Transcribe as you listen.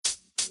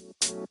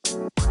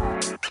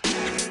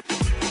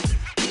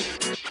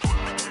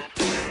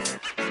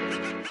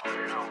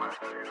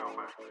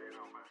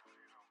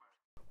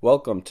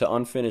Welcome to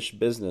Unfinished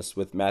Business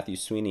with Matthew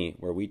Sweeney,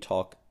 where we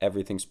talk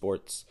everything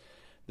sports.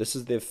 This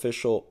is the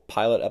official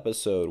pilot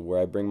episode where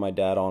I bring my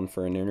dad on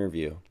for an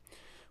interview.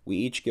 We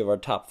each give our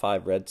top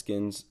 5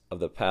 Redskins of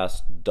the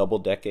past double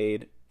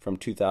decade from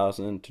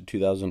 2000 to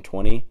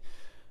 2020.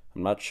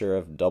 I'm not sure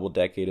if double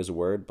decade is a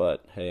word,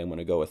 but hey, I'm going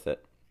to go with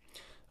it.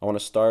 I want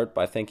to start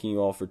by thanking you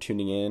all for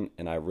tuning in,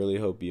 and I really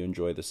hope you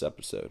enjoy this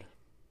episode.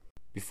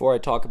 Before I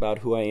talk about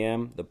who I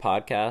am, the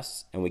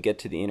podcast, and we get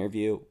to the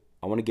interview,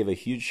 I want to give a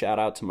huge shout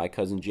out to my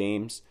cousin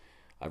James.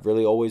 I've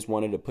really always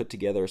wanted to put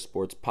together a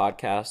sports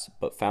podcast,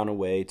 but found a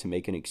way to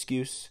make an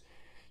excuse.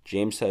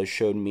 James has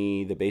showed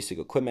me the basic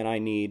equipment I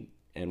need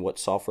and what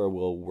software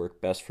will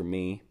work best for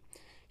me.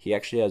 He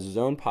actually has his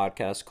own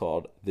podcast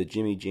called The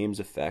Jimmy James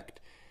Effect.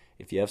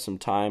 If you have some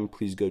time,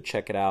 please go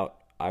check it out.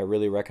 I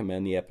really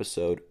recommend the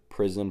episode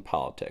Prison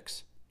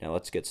Politics. Now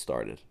let's get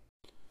started.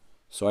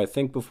 So I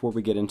think before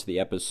we get into the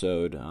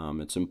episode,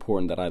 it's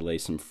important that I lay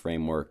some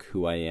framework,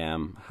 who I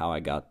am, how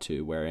I got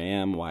to where I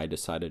am, why I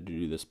decided to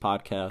do this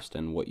podcast,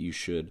 and what you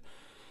should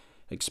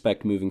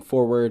expect moving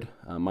forward.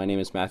 My name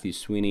is Matthew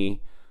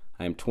Sweeney.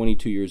 I am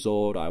 22 years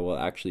old. I will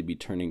actually be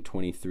turning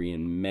 23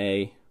 in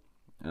May.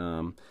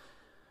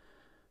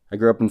 I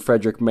grew up in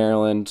Frederick,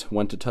 Maryland,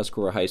 went to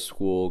Tuscarora High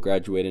School,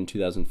 graduated in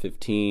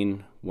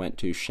 2015, went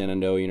to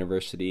Shenandoah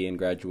University and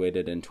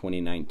graduated in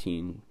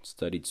 2019,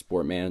 studied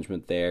sport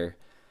management there.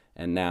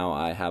 And now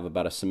I have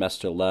about a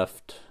semester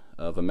left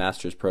of a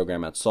master's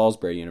program at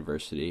Salisbury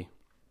University.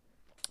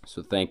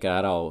 So thank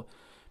God I'll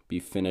be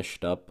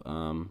finished up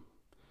my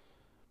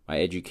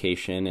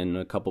education in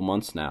a couple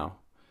months now.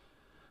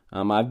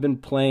 I've been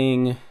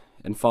playing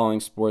and following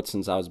sports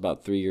since I was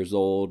about 3 years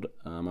old.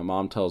 My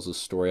mom tells a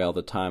story all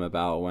the time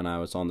about when I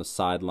was on the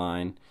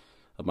sideline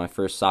of my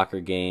first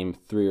soccer game,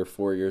 3 or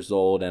 4 years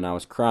old, and I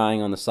was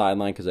crying on the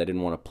sideline because I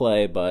didn't want to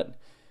play. But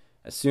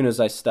as soon as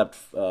I stepped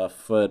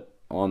foot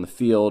on the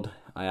field,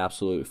 I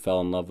absolutely fell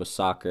in love with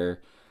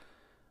soccer.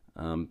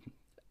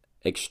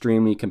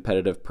 Extremely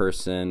competitive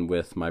person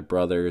with my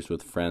brothers,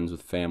 with friends,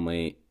 with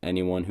family.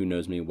 Anyone who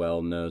knows me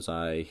well knows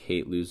I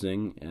hate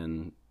losing,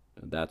 and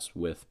that's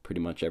with pretty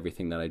much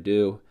everything that I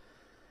do.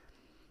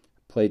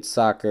 Played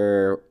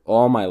soccer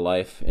all my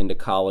life, into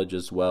college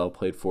as well.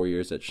 Played 4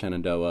 years at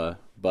Shenandoah,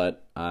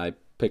 but I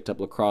picked up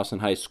lacrosse in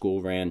high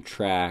school, ran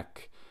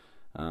track,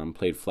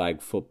 played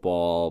flag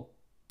football,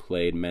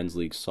 played men's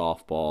league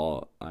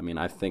softball.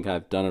 I think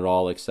I've done it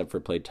all except for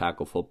played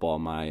tackle football.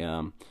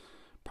 My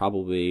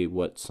probably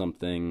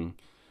something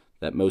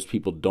that most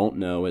people don't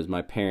know is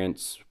my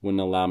parents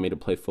wouldn't allow me to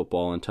play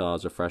football until I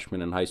was a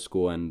freshman in high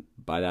school, and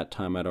by that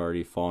time I'd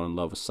already fallen in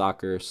love with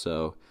soccer,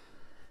 so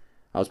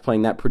I was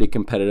playing that pretty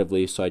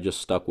competitively, so I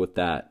just stuck with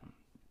that.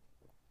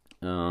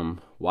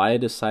 Why I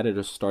decided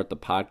to start the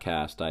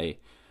podcast, I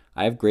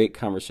have great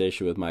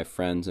conversation with my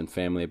friends and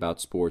family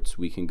about sports.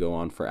 We can go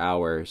on for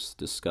hours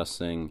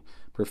discussing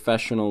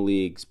professional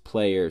leagues,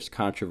 players,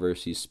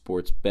 controversies,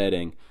 sports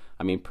betting.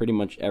 Pretty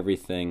much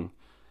everything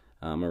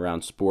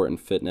around sport and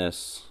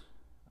fitness.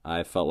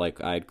 I felt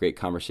like I had great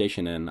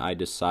conversation, and I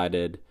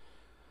decided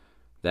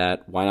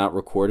that why not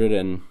record it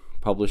and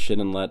publish it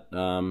and let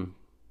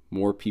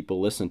more people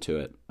listen to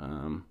it.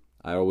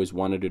 I always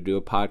wanted to do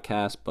a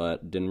podcast,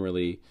 but didn't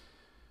really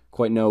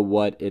quite know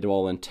what it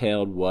all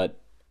entailed, what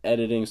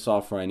editing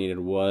software I needed,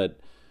 what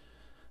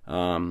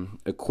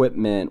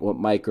equipment, what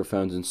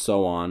microphones, and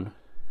so on.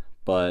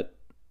 But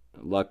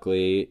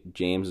luckily,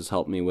 James has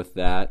helped me with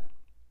that,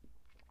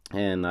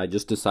 and I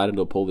just decided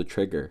to pull the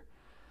trigger.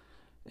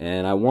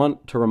 And I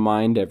want to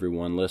remind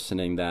everyone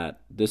listening that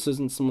this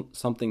isn't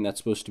something that's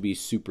supposed to be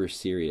super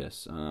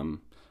serious.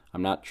 I'm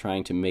not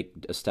trying to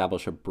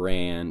establish a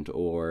brand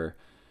or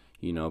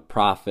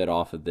profit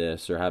off of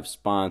this or have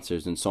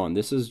sponsors and so on.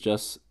 This is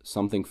just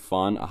something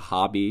fun, a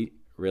hobby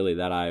really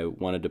that I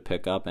wanted to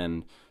pick up,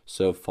 and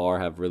so far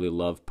have really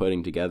loved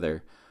putting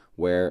together,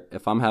 where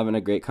if I'm having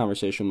a great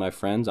conversation with my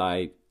friends,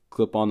 I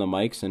clip on the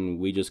mics and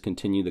we just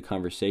continue the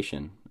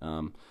conversation.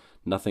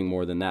 Nothing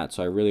more than that.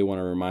 So I really want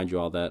to remind you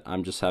all that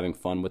I'm just having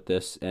fun with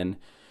this, and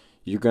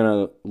you're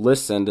going to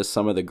listen to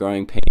some of the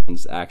growing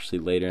pains actually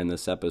later in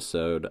this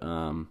episode.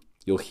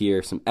 You'll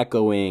hear some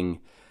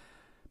echoing,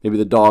 maybe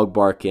the dog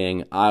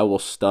barking, I will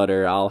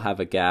stutter, I'll have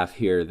a gaffe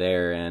here or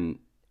there, and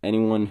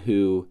anyone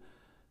who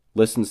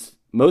listens,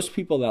 most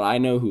people that I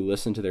know who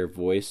listen to their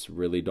voice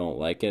really don't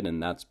like it,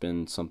 and that's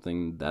been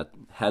something that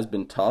has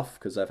been tough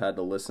because I've had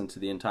to listen to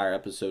the entire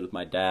episode with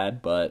my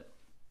dad, but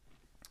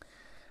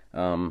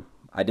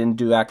I didn't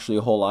do actually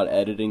a whole lot of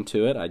editing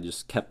to it. I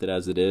just kept it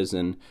as it is,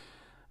 and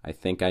I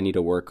think I need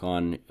to work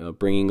on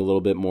bringing a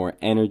little bit more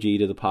energy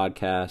to the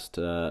podcast.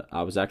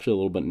 I was actually a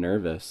little bit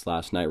nervous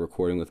last night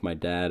recording with my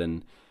dad,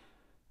 and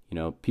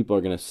people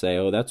are going to say,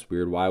 oh, that's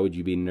weird. Why would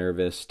you be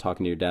nervous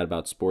talking to your dad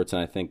about sports?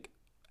 And I think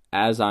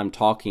as I'm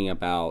talking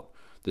about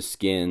the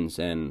Skins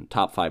and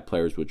top 5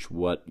 players, which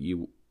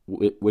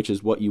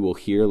is what you will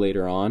hear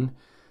later on,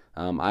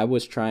 I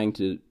was trying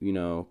to,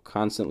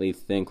 constantly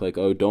think like,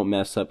 oh, don't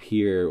mess up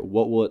here.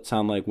 What will it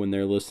sound like when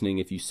they're listening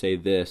if you say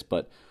this?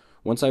 But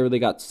once I really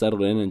got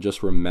settled in and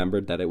just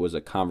remembered that it was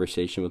a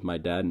conversation with my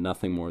dad,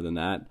 nothing more than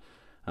that,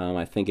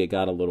 I think it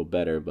got a little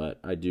better. But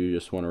I do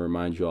just want to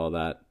remind you all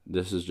that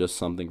this is just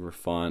something for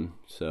fun.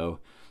 So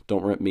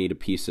don't rip me to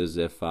pieces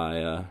if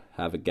I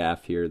have a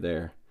gaffe here or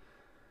there.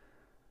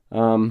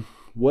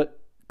 What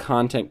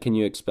content can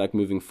you expect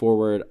moving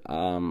forward?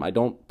 I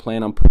don't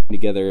plan on putting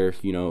together,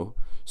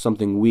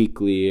 something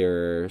weekly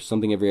or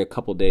something every a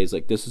couple days.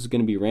 Like, this is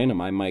going to be random.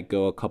 I might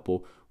go a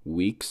couple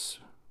weeks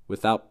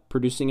without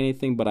producing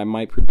anything, but I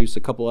might produce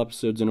a couple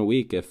episodes in a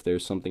week if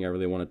there's something I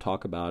really want to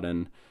talk about,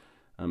 and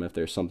if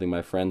there's something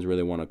my friends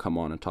really want to come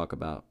on and talk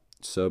about.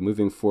 So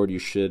moving forward, you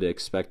should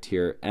expect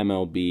here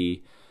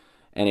MLB,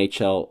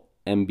 NHL,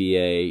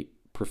 NBA,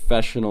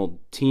 professional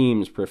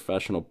teams,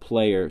 professional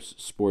players,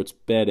 sports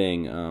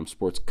betting,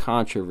 sports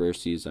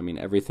controversies,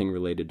 everything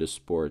related to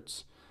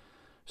sports.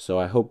 So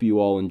I hope you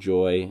all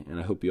enjoy, and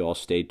I hope you all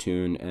stay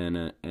tuned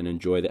and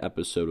enjoy the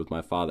episode with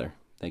my father.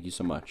 Thank you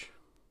so much.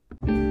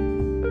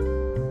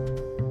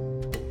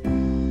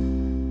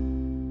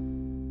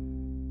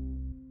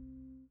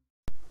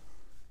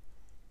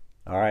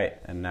 All right,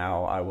 and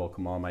now I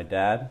welcome on my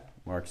dad,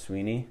 Mark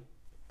Sweeney.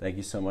 Thank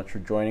you so much for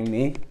joining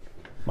me.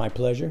 My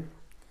pleasure.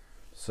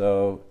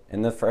 So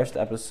in the first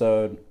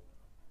episode,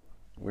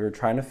 we were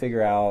trying to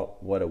figure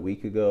out what we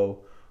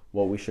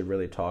should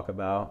really talk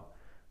about.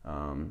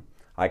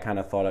 I kind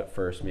of thought at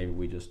first maybe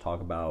we just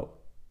talk about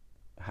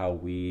how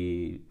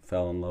we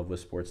fell in love with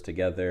sports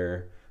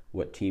together,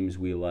 what teams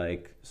we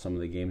like, some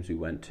of the games we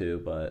went to.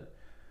 But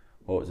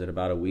what was it,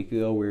 about a week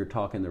ago we were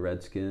talking the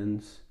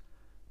Redskins,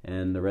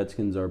 and the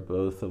Redskins are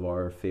both of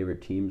our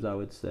favorite teams, I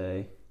would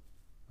say.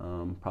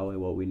 Probably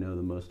what we know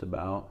the most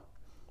about.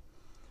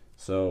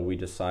 So we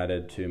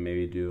decided to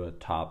maybe do a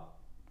top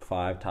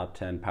 5, top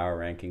 10 power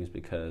rankings,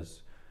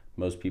 because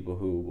most people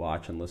who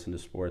watch and listen to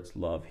sports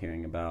love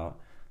hearing about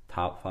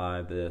top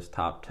 5 this,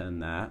 top 10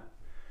 that.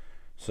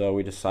 So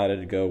we decided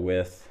to go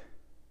with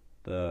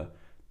both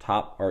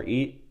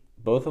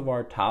of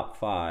our top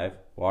 5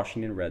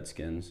 Washington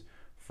Redskins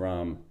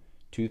from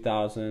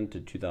 2000 to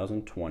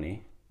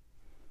 2020.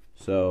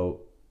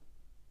 So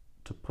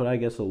to put, I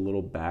guess, a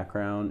little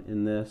background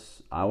in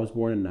this, I was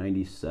born in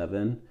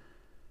 97.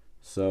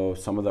 So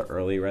some of the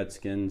early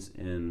Redskins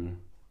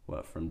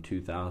from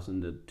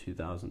 2000 to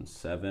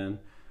 2007,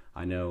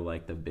 I know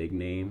like the big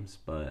names,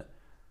 but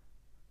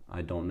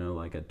I don't know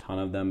like a ton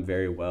of them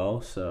very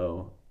well.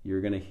 So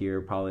you're going to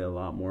hear probably a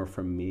lot more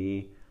from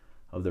me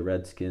of the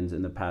Redskins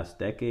in the past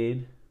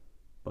decade,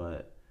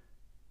 but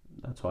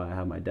that's why I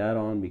have my dad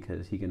on,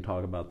 because he can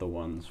talk about the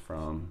ones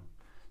from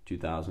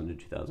 2000 to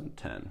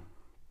 2010.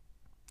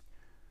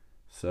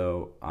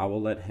 So I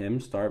will let him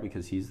start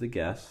because he's the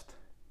guest.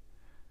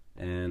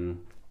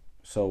 And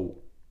so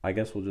I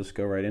guess we'll just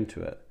go right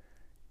into it.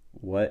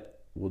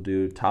 We'll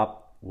do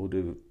top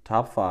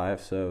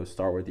 5. So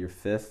start with your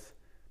 5th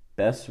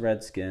best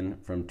Redskin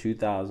from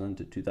 2000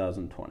 to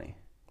 2020.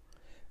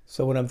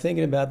 So when I'm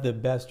thinking about the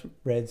best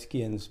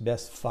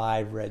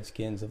 5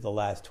 Redskins of the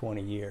last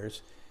 20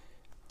 years,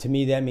 to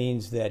me that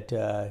means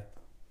that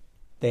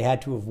they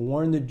had to have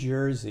worn the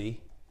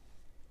jersey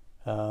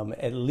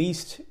at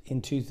least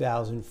in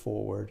 2000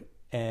 forward,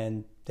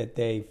 and that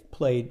they've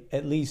played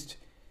at least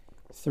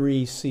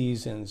 3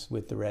 seasons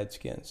with the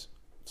Redskins.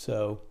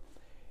 So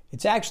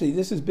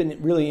this has been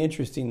really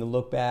interesting to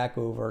look back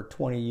over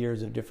 20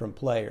 years of different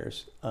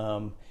players.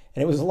 And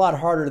it was a lot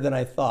harder than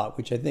I thought,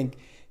 which I think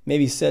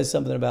maybe says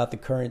something about the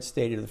current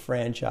state of the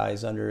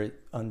franchise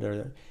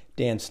under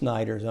Dan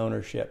Snyder's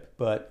ownership.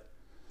 But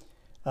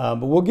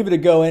we'll give it a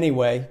go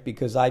anyway,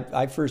 because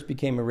I first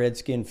became a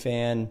Redskin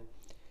fan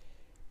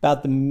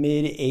about the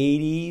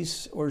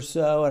mid-'80s or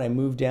so, and I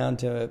moved down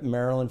to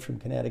Maryland from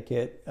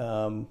Connecticut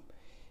in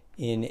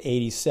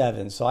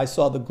 '87. So I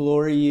saw the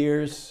glory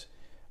years,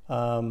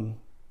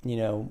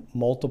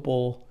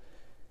 multiple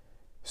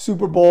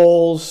Super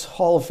Bowls,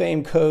 Hall of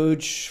Fame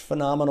coach,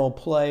 phenomenal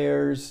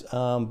players.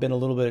 Been a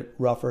little bit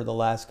rougher the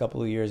last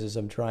couple of years as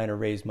I'm trying to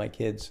raise my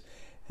kids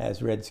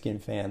as Redskin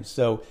fans.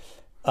 So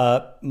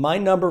my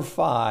number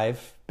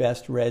 5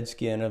 best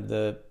Redskin of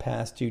the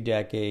past 2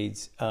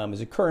 decades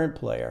is a current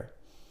player,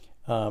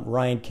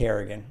 Ryan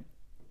Kerrigan.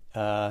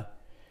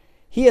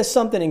 He has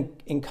something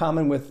in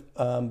common with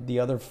the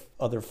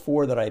other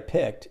 4 that I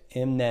picked,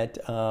 in that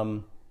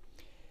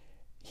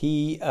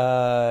he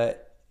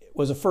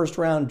was a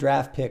first-round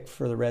draft pick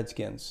for the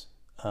Redskins,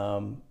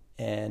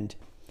 and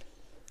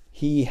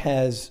he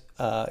has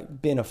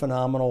been a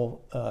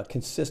phenomenal,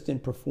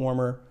 consistent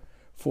performer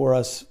for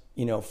us,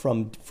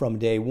 from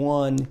day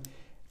one.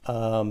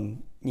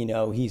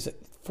 He's a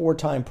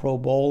 4-time Pro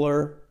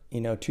Bowler,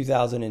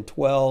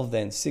 2012,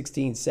 then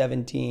 16,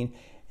 17,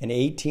 and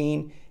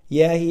 18.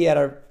 Yeah, he had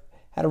a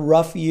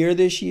rough year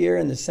this year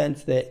in the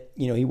sense that,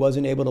 he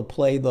wasn't able to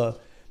play the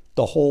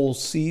whole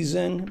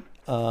season.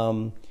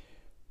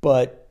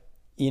 But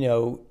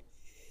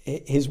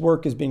his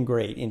work has been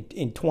great. In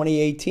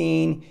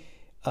 2018,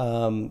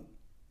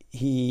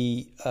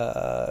 he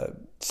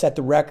set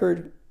the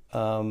record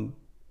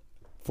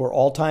for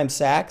all-time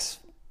sacks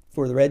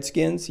for the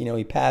Redskins.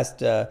 He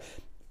passed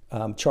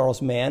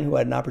Charles Mann, who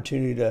had an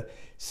opportunity to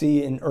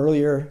see in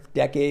earlier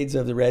decades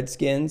of the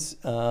Redskins.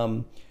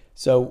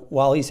 So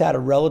while he's had a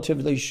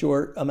relatively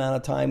short amount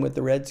of time with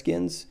the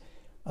Redskins,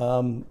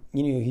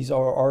 he's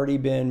already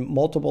been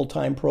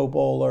multiple-time Pro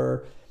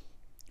Bowler,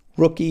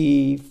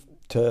 rookie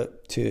to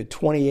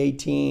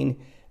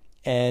 2018,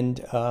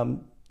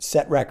 and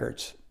set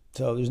records.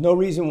 So there's no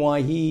reason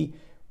why he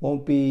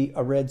won't be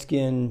a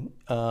Redskin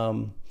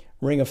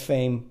Ring of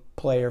Fame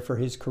player for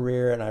his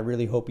career, and I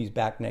really hope he's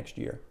back next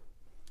year.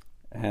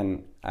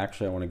 And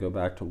actually, I want to go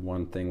back to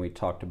one thing we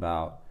talked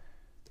about,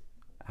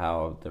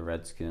 how the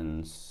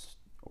Redskins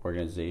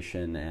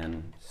organization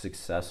and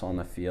success on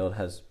the field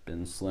has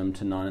been slim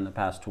to none in the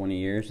past 20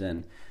 years.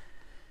 And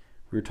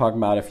we were talking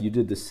about if you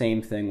did the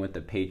same thing with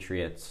the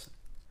Patriots,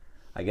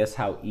 I guess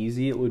how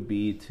easy it would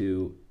be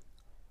to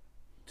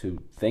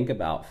think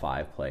about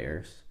 5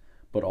 players,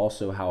 but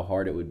also how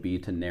hard it would be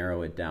to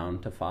narrow it down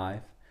to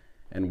 5.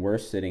 And we're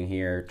sitting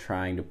here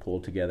trying to pull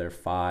together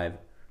 5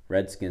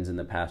 Redskins in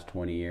the past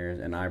 20 years,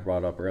 and I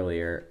brought up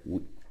earlier,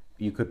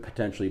 you could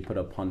potentially put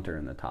a punter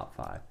in the top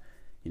 5.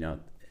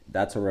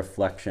 That's a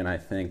reflection, I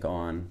think,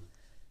 on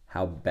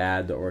how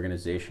bad the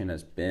organization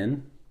has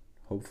been.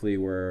 Hopefully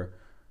we're,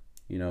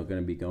 going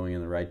to be going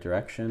in the right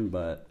direction,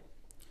 but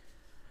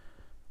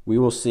we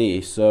will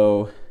see.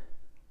 So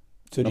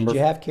did you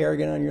have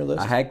Kerrigan on your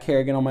list? I had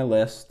Kerrigan on my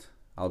list.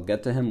 I'll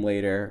get to him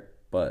later,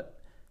 but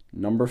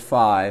number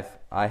 5,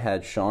 I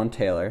had Sean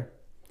Taylor.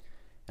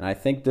 And I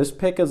think this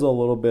pick is a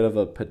little bit of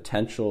a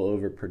potential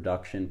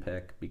overproduction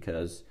pick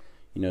because,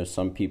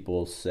 some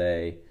people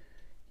say,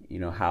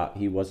 how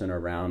he wasn't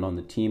around on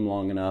the team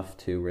long enough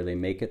to really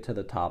make it to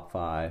the top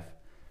 5.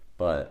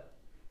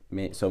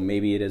 So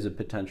maybe it is a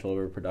potential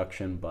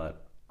overproduction,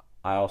 but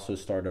I also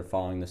started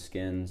following the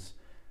Skins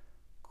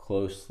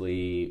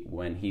closely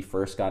when he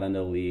first got into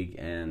the league,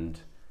 and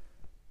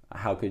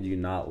how could you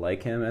not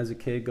like him as a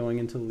kid going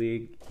into the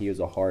league? He was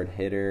a hard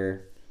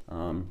hitter,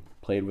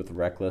 played with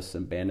reckless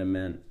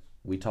abandonment.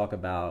 We talk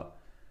about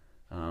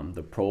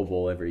the Pro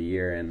Bowl every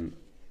year, and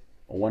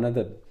one of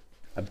the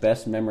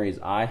best memories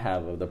I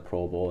have of the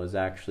Pro Bowl is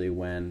actually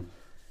when,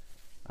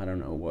 I don't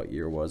know what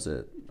year was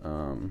it,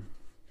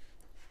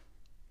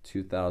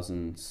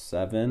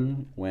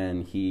 2007,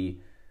 when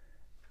he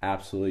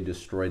absolutely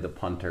destroyed the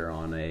punter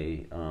on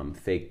a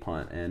fake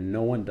punt, and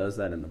no one does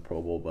that in the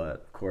Pro Bowl,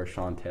 but of course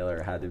Sean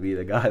Taylor had to be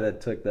the guy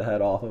that took the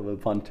head off of a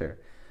punter.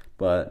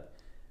 But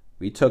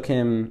we took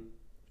him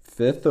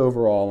 5th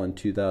overall in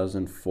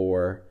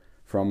 2004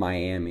 from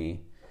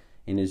Miami.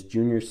 In his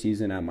junior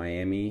season at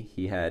Miami,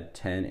 he had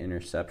 10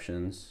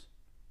 interceptions,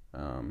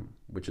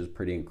 which is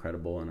pretty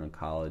incredible in a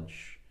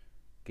college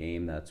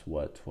game. That's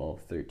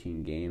 12,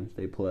 13 games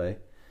they play.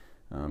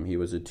 He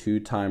was a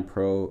 2-time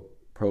Pro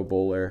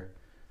Bowler.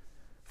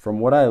 From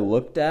what I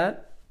looked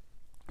at,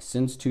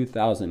 since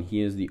 2000,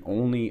 he is the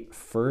only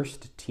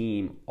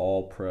first-team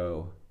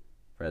All-Pro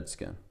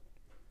Redskin.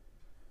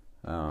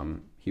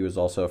 He was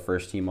also a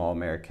first-team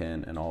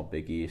All-American and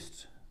All-Big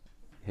East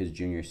his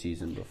junior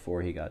season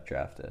before he got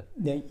drafted.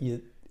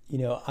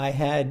 I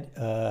had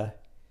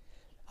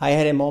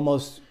him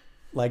almost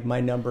like my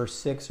number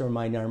 6 or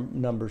my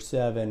number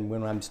 7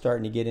 when I'm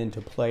starting to get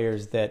into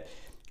players that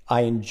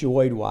I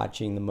enjoyed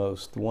watching the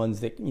most, the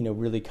ones that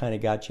really kind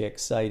of got you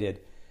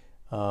excited,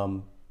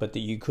 but that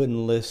you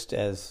couldn't list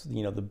as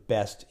the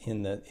best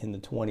in the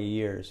 20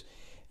 years.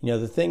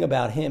 The thing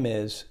about him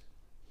is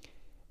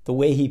the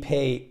way he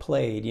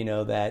played,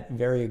 that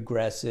very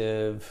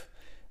aggressive,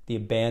 the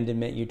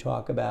abandonment you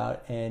talk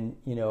about. And,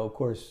 of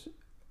course,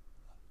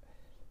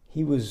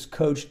 he was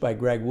coached by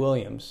Greg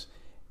Williams.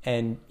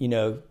 And,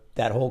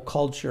 that whole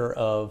culture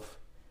of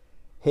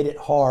hit it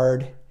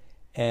hard.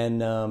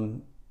 And,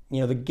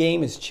 the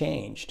game has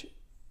changed.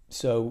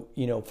 So,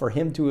 for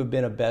him to have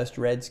been a best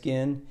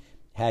Redskin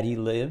had he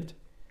lived,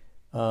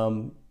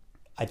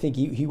 I think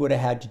he would have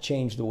had to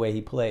change the way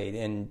he played.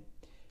 And,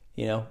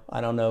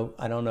 I don't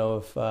know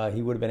if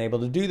he would have been able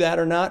to do that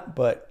or not,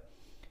 but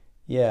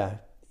yeah,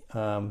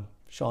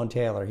 Sean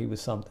Taylor, he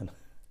was something.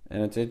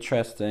 And it's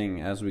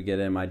interesting as we get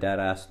in. My dad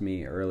asked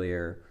me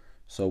earlier,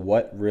 so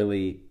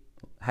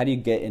how do you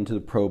get into the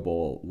Pro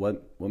Bowl?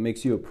 What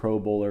makes you a Pro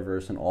Bowler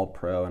versus an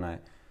All-Pro? And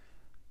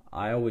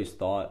I always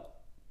thought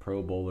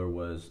Pro Bowler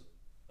was,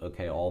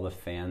 okay, all the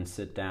fans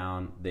sit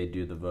down, they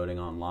do the voting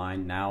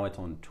online. Now it's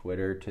on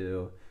Twitter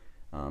too.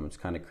 It's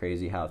kind of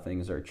crazy how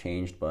things are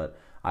changed, but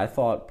I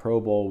thought Pro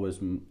Bowl was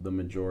the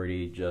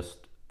majority,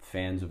 just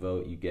fans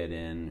vote, you get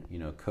in,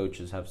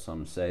 coaches have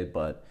some say,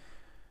 but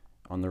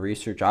on the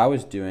research I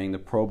was doing, the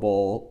Pro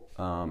Bowl,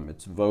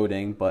 it's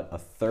voting, but a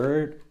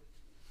third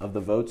of the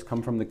votes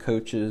come from the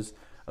coaches,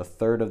 a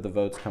third of the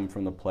votes come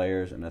from the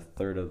players, and a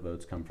third of the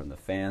votes come from the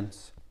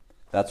fans.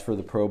 That's for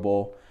the Pro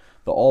Bowl.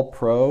 The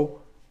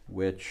All-Pro,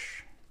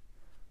 which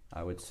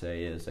I would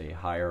say is a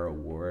higher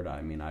award.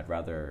 I mean, I'd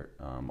rather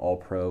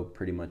All-Pro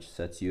pretty much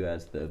sets you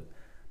as the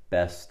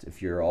best.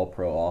 If you're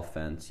All-Pro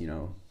offense,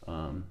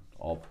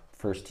 all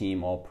first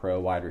team All Pro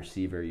wide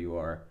receiver, you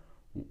are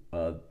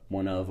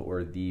one of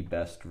or the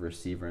best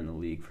receiver in the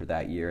league for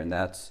that year, and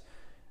that's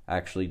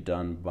actually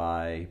done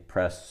by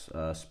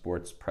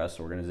sports press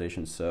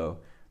organization. So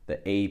the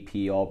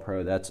AP All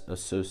Pro, that's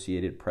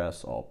Associated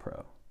Press All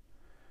Pro.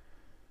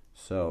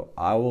 So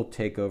I will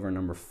take over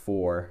number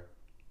 4,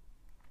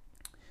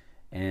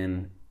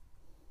 and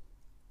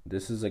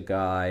this is a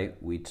guy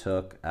we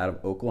took out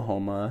of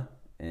Oklahoma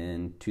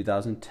in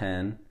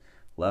 2010,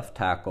 left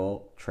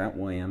tackle Trent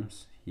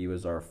Williams. He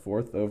was our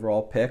 4th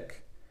overall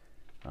pick.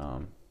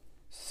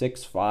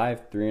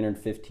 6'5",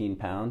 315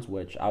 pounds,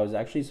 which I was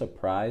actually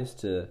surprised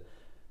to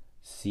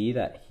see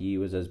that he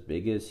was as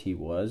big as he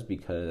was,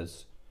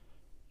 because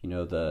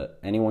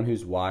anyone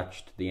who's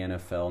watched the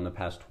NFL in the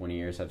past 20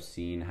 years have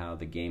seen how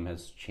the game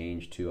has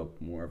changed to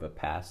more of a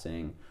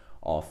passing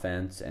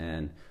offense,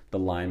 and the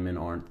linemen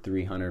aren't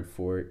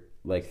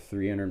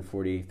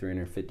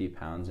 350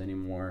 pounds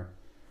anymore.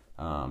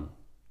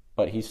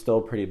 But he's still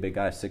a pretty big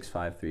guy,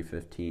 6'5",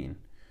 315.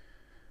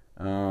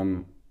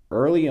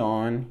 Early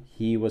on,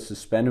 he was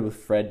suspended with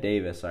Fred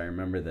Davis, I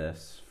remember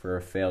this, for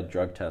a failed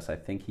drug test. I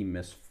think he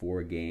missed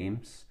 4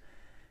 games.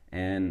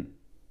 And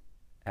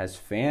as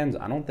fans,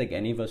 I don't think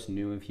any of us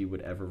knew if he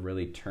would ever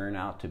really turn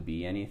out to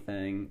be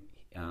anything.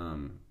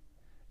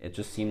 It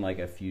just seemed like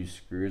a few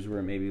screws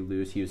were maybe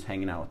loose. He was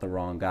hanging out with the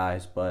wrong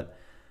guys. But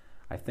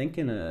I think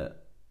in a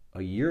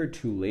year or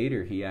 2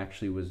 later, he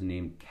actually was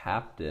named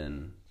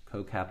co-captain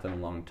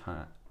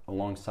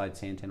alongside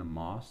Santana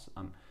Moss.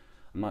 I'm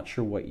not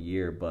sure what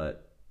year,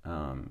 but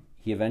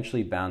he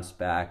eventually bounced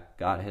back,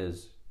 got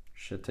his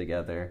shit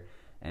together,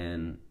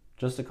 and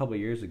just a couple of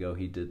years ago,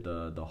 he did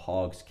the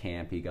Hogs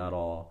camp. He got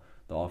all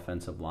the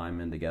offensive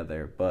linemen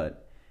together,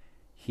 but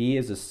he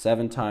is a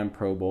 7-time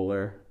Pro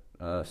Bowler,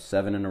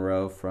 7 in a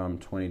row from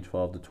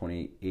 2012 to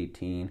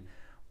 2018,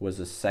 was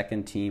a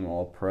second-team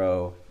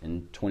All-Pro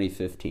in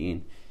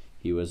 2015.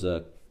 He was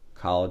a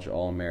college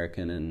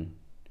All-American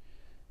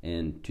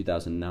in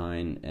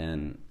 2009,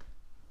 and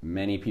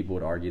many people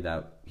would argue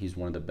that he's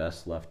one of the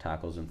best left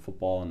tackles in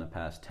football in the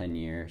past 10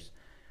 years.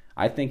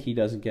 I think he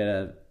doesn't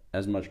get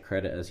as much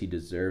credit as he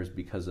deserves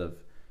because of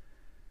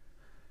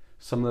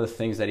some of the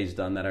things that he's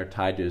done that are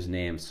tied to his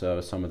name.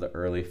 So some of the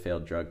early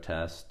failed drug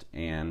tests,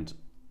 and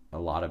a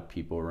lot of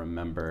people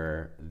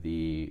remember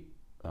the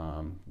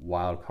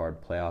wild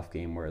card playoff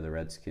game where the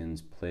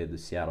Redskins played the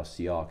Seattle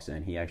Seahawks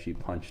and he actually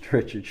punched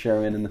Richard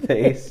Sherman in the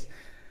face.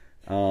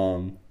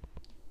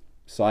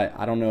 So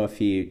I don't know if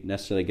he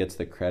necessarily gets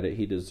the credit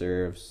he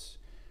deserves.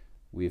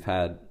 We've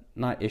had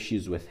not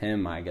issues with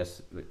him. I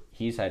guess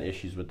he's had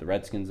issues with the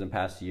Redskins in the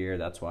past year.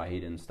 That's why he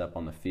didn't step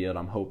on the field.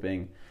 I'm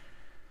hoping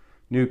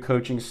new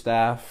coaching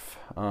staff,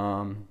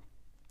 Ron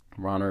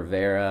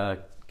Rivera,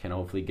 can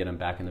hopefully get him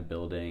back in the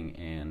building.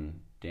 And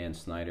Dan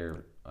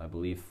Snyder, I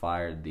believe,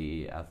 fired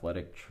the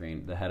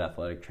head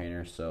athletic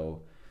trainer.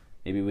 So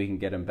maybe we can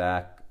get him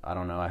back. I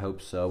don't know. I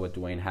hope so. With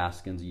Dwayne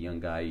Haskins, a young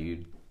guy,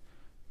 you'd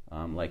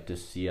like to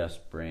see us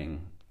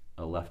bring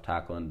a left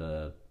tackle in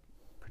to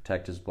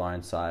protect his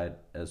blind side,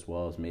 as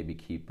well as maybe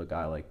keep a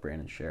guy like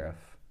Brandon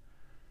Sheriff.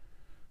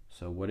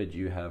 So what did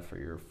you have for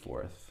your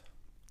 4th?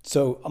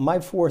 So my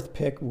 4th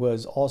pick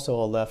was also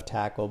a left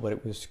tackle, but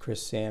it was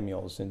Chris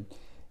Samuels. And,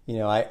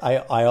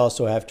 I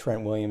also have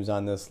Trent Williams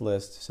on this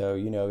list. So,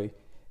 he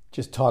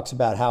just talks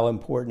about how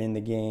important in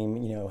the game,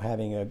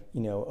 having a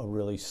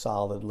really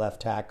solid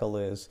left tackle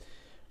is.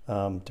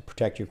 To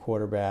protect your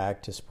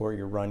quarterback, to support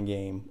your run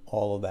game,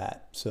 all of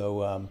that.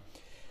 So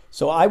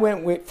I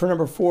went for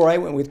number 4. I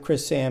went with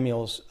Chris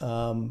Samuels.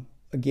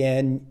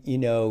 Again,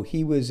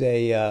 he was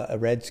a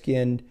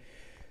Redskin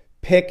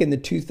pick in the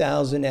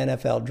 2000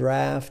 NFL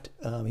draft.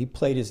 He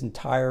played his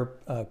entire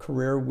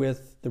career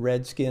with the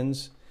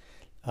Redskins,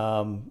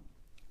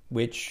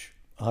 which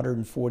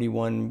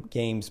 141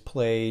 games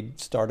played,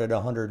 started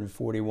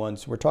 141.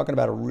 So we're talking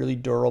about a really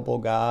durable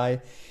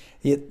guy.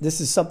 This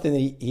is something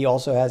that he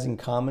also has in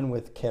common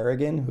with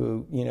Kerrigan,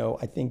 who,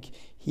 I think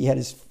he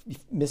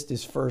missed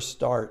his first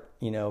start,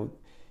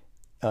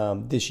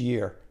 this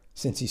year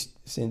since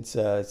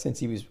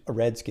he was a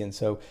Redskin.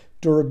 So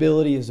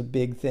durability is a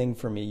big thing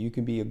for me. You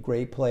can be a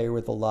great player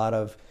with a lot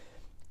of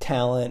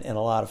talent and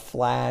a lot of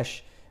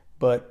flash,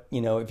 but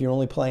if you're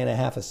only playing a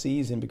half a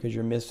season because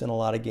you're missing a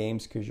lot of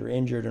games because you're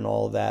injured and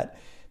all of that,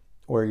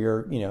 or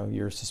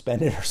you're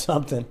suspended or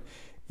something,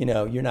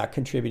 you're not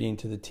contributing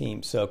to the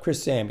team. So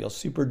Chris Samuels,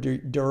 super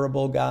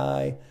durable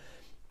guy,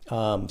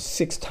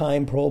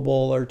 6-time Pro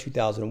Bowler,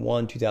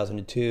 2001,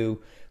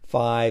 2002,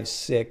 5,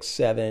 6,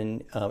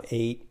 7,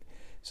 8.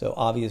 So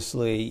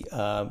obviously,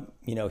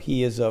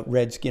 he is a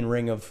Redskin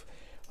Ring of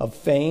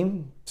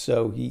Fame.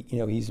 So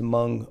he's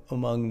among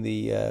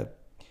the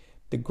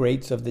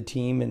greats of the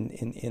team and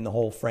in the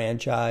whole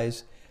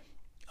franchise.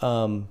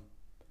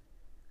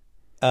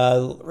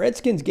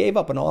 Redskins gave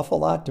up an awful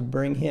lot to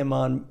bring him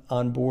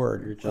on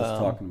board. You were just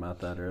talking about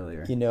that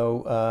earlier.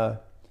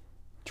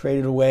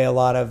 Traded away a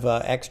lot of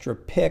extra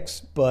picks,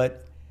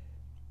 but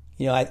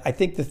I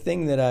think the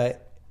thing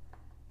that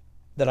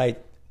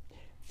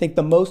think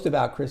the most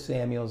about Chris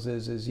Samuels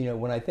is, you know,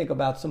 when I think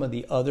about some of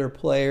the other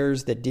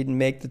players that didn't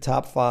make the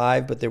top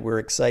 5, but that were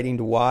exciting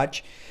to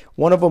watch,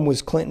 one of them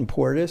was Clinton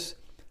Portis.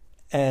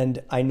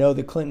 And I know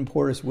that Clinton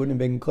Portis wouldn't have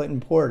been Clinton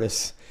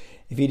Portis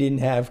if he didn't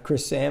have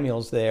Chris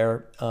Samuels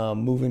there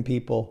moving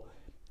people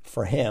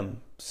for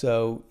him.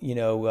 So, you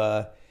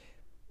know,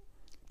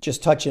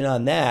 just touching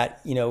on that,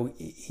 you know,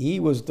 he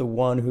was the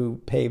one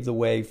who paved the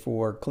way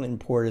for Clinton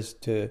Portis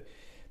to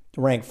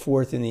rank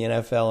 4th in the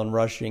NFL in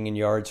rushing and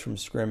yards from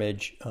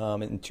scrimmage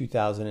in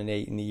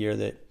 2008, in the year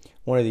that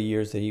one of the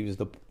years that he was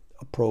the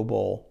Pro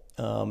Bowl,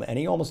 and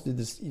he almost did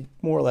this,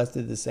 more or less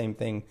did the same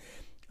thing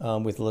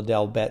with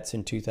Liddell Betts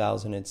in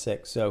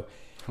 2006. So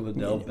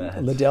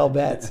Liddell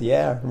Betts,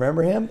 yeah,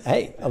 remember him?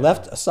 Hey,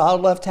 a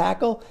solid left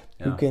tackle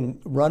who can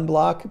run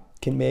block,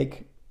 can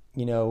make,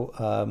 you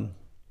know,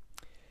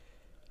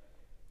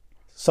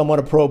 somewhat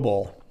a Pro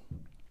Bowl.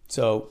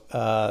 So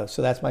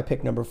that's my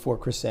pick number 4,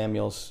 Chris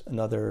Samuels,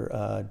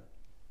 another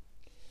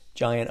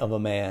giant of a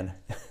man.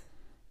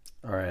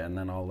 All right, and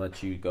then I'll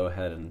let you go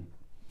ahead and.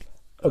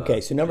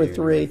 Okay, so number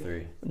three,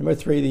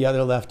 the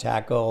other left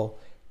tackle,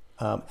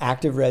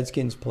 active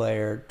Redskins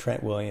player,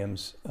 Trent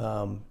Williams.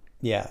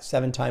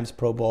 7 times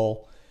Pro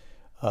Bowl,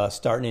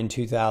 starting in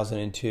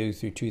 2002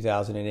 through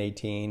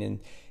 2018, and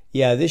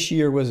this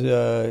year was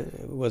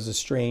a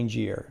strange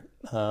year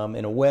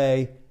in a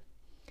way.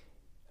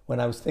 When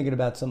I was thinking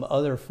about some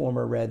other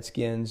former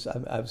Redskins,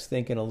 I was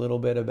thinking a little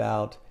bit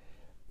about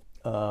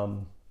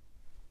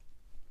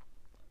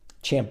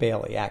Champ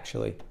Bailey,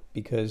 actually,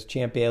 because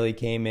Champ Bailey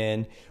came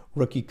in,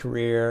 rookie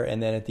career,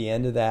 and then at the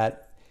end of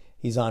that,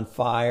 he's on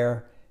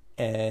fire,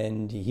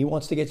 and he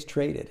wants to get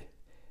traded.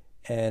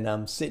 And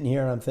I'm sitting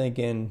here and I'm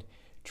thinking,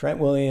 Trent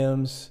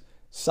Williams,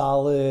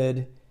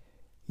 solid,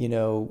 you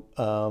know,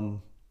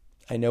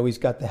 I know he's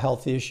got the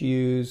health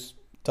issues,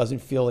 doesn't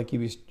feel like he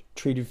was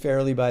treated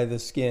fairly by the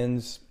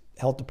Skins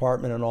health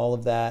department and all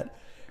of that,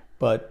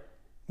 but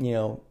you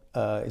know,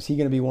 is he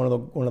going to be one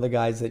of the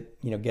guys that,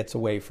 you know, gets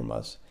away from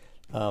us?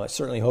 I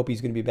certainly hope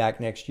he's going to be back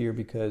next year,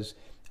 because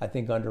I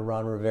think under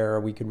Ron Rivera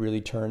we could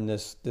really turn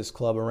this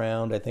club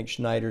around. I think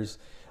Schneider's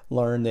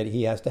learned that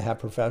he has to have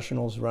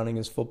professionals running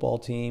his football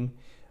team,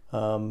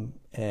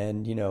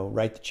 and you know,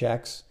 write the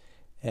checks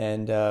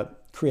and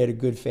create a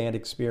good fan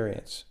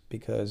experience,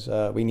 because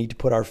we need to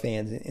put our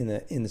fans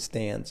in the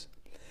stands.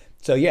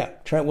 So yeah,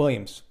 Trent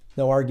Williams,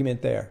 no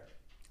argument there.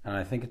 And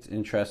I think it's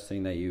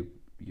interesting that you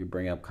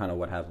bring up kind of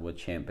what happened with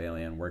Champ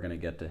Bailey, and we're going to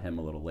get to him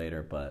a little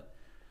later. But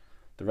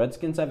the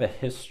Redskins have a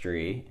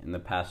history in the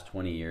past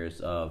 20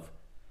 years of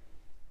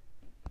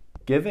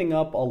giving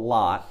up a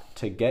lot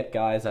to get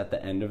guys at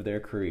the end of their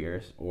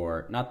careers,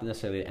 or not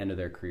necessarily the end of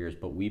their careers,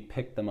 but we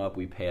pick them up,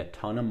 we pay a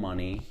ton of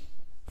money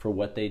for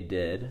what they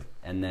did,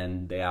 and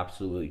then they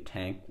absolutely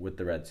tank with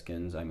the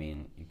Redskins. I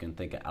mean, you can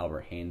think of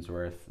Albert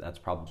Hainsworth. That's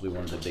probably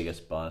one of the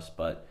biggest busts,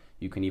 but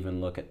you can even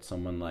look at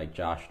someone like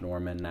Josh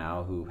Norman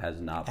now, who has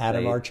not played.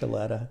 Adam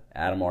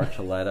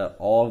Archuleta.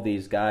 All of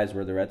these guys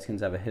where the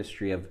Redskins have a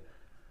history of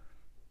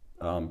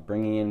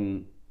bringing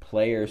in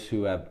players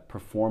who have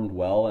performed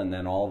well, and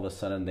then all of a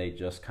sudden they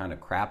just kind of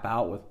crap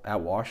out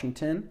at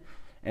Washington.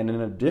 And in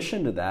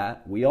addition to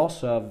that, we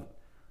also have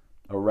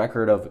a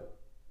record of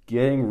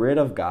getting rid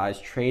of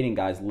guys, trading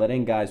guys,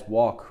 letting guys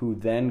walk, who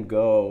then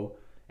go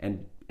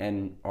and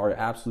are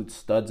absolute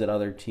studs at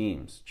other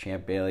teams.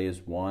 Champ Bailey is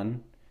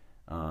one,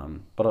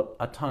 but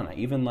a ton.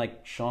 Even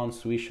like Sean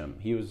Swisham,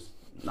 he was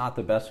not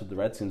the best with the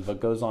Redskins, but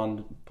goes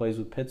on, plays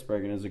with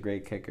Pittsburgh, and is a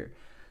great kicker.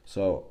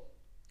 So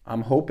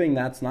I'm hoping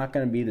that's not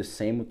going to be the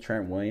same with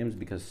Trent Williams,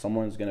 because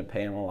someone's going to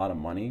pay him a lot of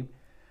money.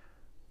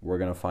 We're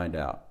going to find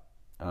out.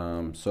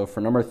 So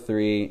for number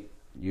 3,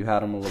 you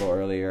had him a little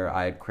earlier.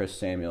 I had Chris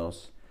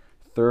Samuels.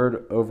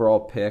 3rd overall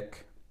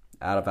pick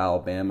out of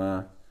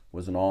Alabama,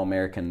 was an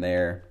All-American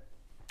there.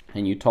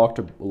 And you talked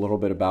a little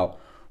bit about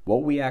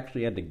what we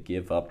actually had to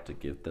give up to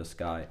get this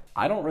guy.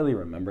 I don't really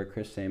remember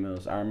Chris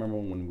Samuels. I remember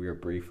when we were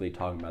briefly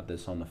talking about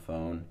this on the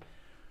phone,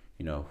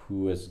 you know,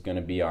 who is going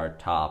to be our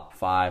top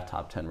 5,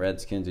 top 10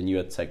 Redskins, and you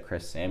had said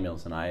Chris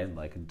Samuels, and I had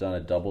like done a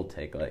double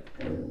take, like,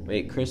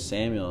 wait, Chris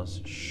Samuels,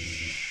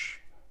 shh,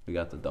 we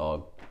got the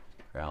dog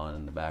growling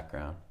in the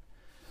background.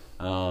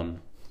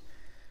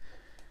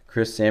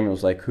 Chris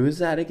Samuels, like, who's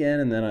that again?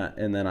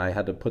 And then I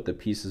had to put the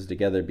pieces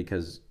together,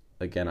 because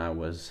again, I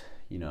was,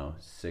 you know,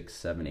 6,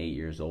 7, 8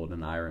 years old,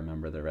 and I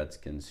remember the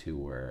Redskins who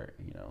were,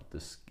 you know,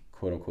 this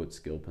quote unquote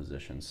skill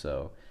position.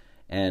 So,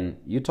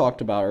 and you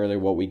talked about earlier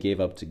what we gave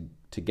up to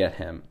get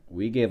him.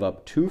 We gave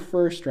up 2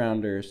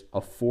 first-rounders, a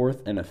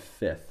 4th, and a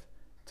 5th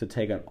to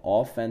take an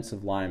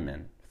offensive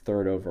lineman,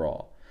 3rd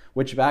overall.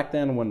 Which back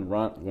then, when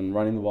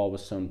running the ball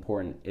was so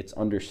important, it's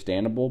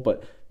understandable.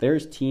 But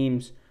there's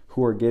teams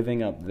who are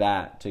giving up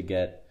that to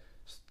get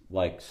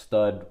like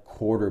stud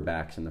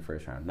quarterbacks in the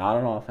first round, not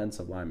an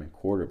offensive lineman,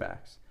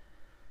 quarterbacks.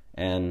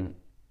 And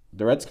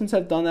the Redskins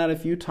have done that a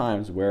few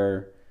times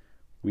where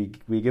we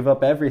give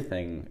up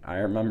everything. I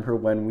remember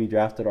when we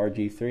drafted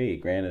RG3,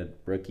 granted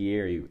rookie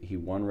year, he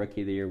won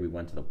rookie of the year, we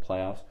went to the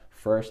playoffs,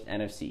 first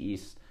NFC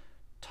East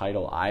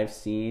title I've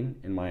seen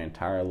in my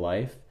entire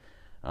life.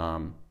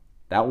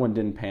 That one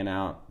didn't pan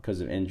out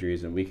because of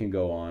injuries, and we can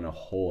go on a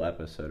whole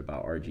episode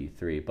about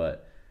RG3.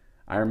 But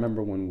I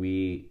remember when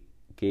we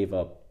gave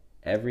up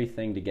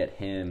everything to get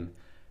him,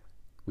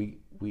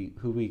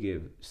 who we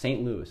gave?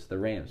 St. Louis, the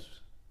Rams.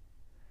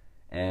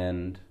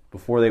 And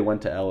before they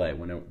went to LA,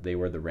 they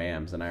were the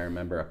Rams, and I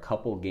remember a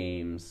couple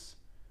games,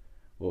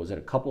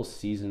 a couple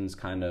seasons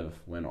kind of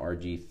when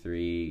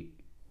RG3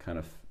 kind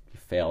of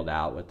failed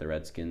out with the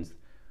Redskins.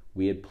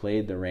 We had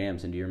played the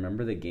Rams, and do you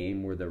remember the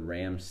game where the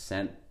Rams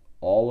sent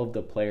all of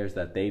the players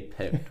that they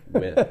picked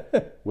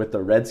with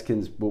the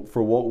Redskins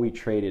for what we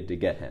traded to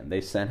get him?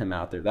 They sent him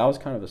out there. That was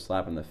kind of a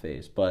slap in the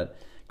face. But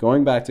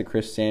going back to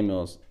Chris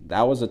Samuels,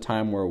 that was a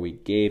time where we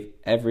gave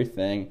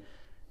everything,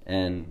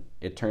 and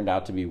it turned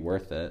out to be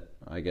worth it.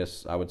 I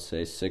guess I would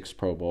say 6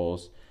 Pro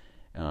Bowls,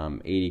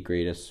 80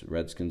 greatest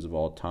Redskins of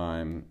all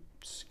time,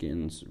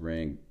 Skins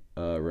ring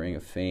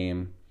of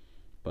fame.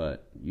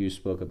 But you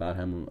spoke about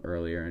him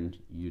earlier, and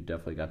you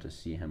definitely got to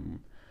see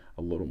him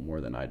a little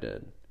more than I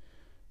did.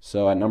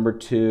 So at number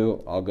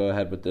 2, I'll go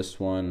ahead with this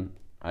one.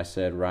 I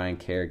said Ryan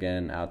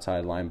Kerrigan,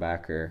 outside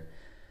linebacker,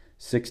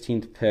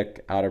 16th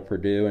pick out of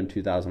Purdue in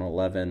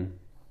 2011.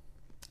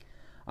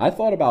 I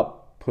thought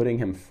about putting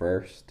him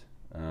first.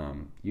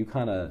 You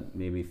kind of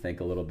made me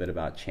think a little bit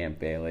about Champ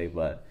Bailey,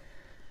 but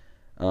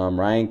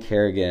Ryan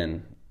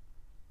Kerrigan,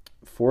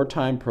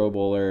 4-time Pro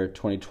Bowler,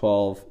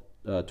 2012,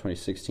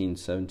 2016,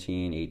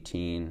 17,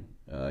 18.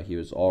 He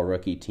was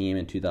all-rookie team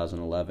in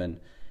 2011.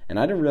 And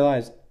I didn't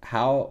realize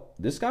how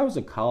this guy was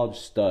a college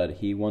stud.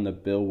 He won the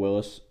Bill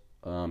Willis.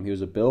 He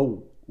was a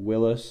Bill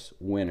Willis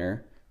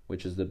winner,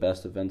 which is the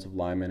best defensive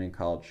lineman in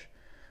college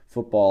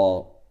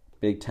football,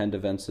 Big Ten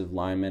defensive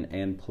lineman,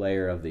 and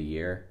player of the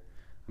year.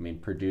 I mean,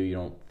 Purdue, you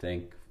don't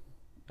think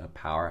a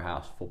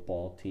powerhouse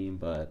football team,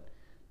 but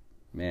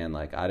man,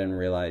 like I didn't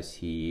realize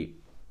he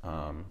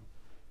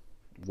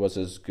was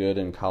as good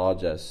in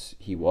college as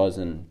he was,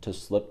 and to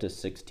slip to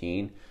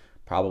 16,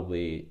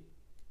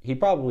 he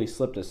probably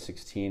slipped to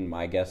 16.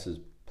 My guess is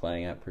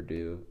playing at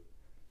Purdue.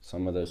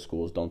 Some of those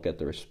schools don't get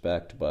the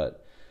respect,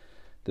 but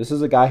this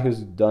is a guy who's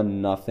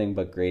done nothing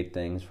but great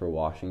things for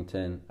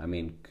Washington. I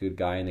mean, good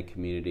guy in the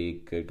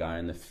community, good guy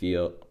on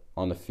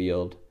the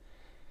field.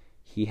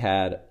 He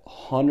had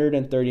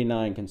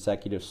 139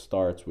 consecutive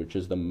starts, which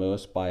is the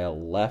most by a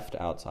left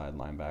outside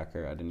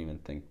linebacker. I didn't even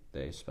think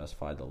they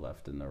specified the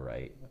left and the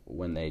right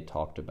when they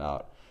talked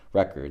about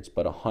records,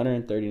 but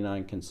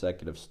 139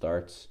 consecutive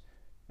starts.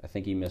 I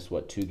think he missed,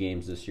 2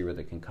 games this year with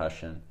a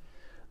concussion,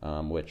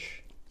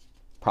 which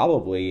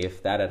probably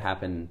if that had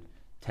happened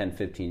 10,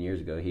 15 years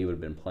ago, he would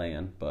have been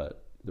playing,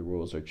 but the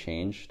rules are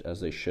changed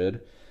as they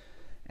should.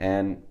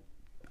 And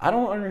I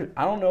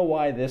don't know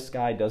why this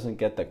guy doesn't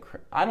get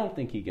I don't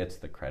think he gets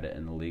the credit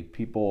in the league.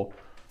 People,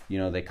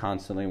 they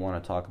constantly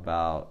want to talk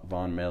about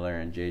Von Miller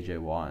and J.J.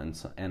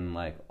 Watt and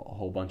like a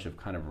whole bunch of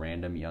kind of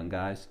random young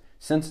guys.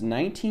 Since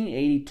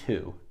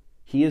 1982,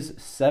 he is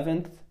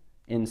 7th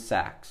in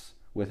sacks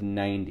with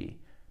 90,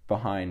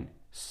 behind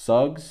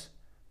Suggs,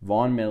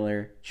 Von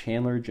Miller,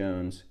 Chandler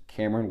Jones,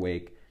 Cameron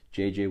Wake,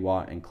 J.J.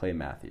 Watt, and Clay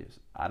Matthews.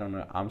 I don't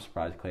know. I'm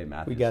surprised Clay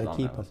Matthews. We got to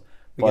keep him.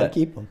 We got to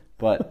keep him.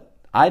 But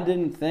I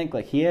didn't think,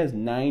 he has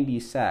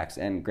 90 sacks,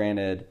 and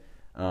granted,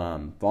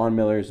 Von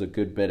Miller is a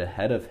good bit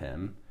ahead of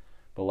him,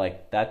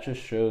 but, that just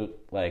showed,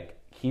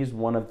 he's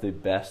one of the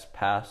best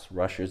pass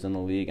rushers in the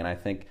league, and I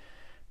think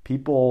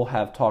people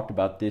have talked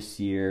about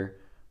this year,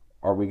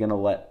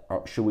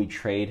 should we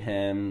trade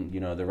him?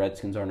 The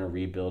Redskins are in a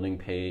rebuilding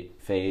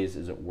phase.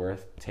 Is it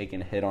worth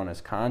taking a hit on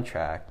his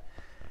contract?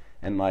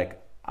 And,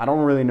 I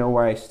don't really know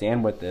where I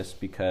stand with this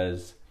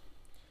because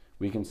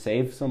we can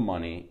save some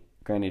money.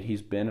 Granted,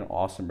 he's been an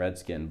awesome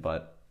Redskin,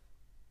 but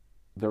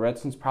the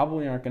Redskins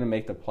probably aren't going to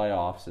make the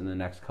playoffs in the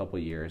next couple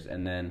of years.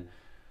 And then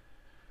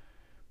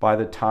by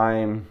the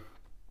time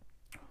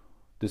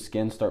the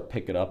Skins start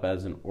picking up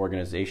as an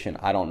organization,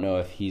 I don't know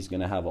if he's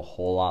going to have a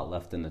whole lot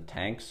left in the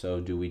tank. So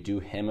do we do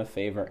him a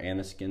favor and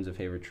the Skins a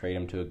favor, trade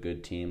him to a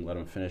good team, let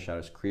him finish out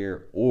his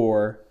career?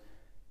 Or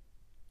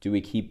do we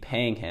keep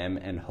paying him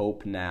and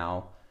hope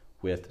now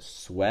with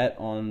Sweat,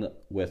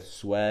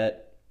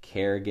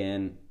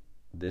 Kerrigan,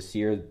 this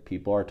year,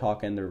 people are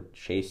talking to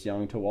Chase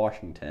Young to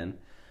Washington.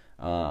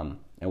 And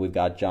we've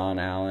got John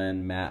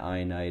Allen, Matt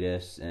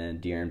Ioannidis, and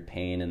De'Aaron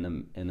Payne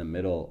in the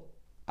middle.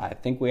 I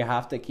think we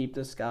have to keep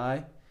this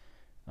guy.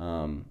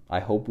 I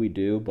hope we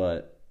do,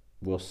 but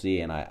we'll see.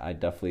 And I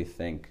definitely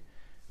think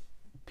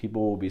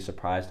people will be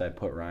surprised I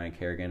put Ryan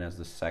Kerrigan as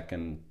the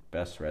second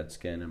best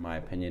Redskin, in my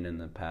opinion, in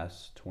the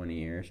past 20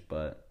 years.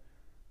 But,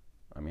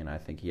 I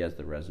think he has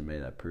the resume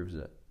that proves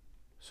it.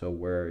 So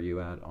where are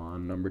you at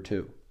on number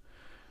 2?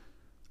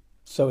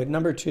 So at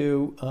number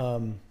 2,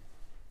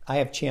 I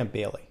have Champ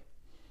Bailey.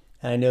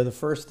 And I know the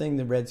first thing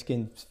the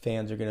Redskins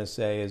fans are going to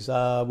say is,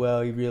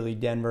 well, he's really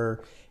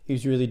Denver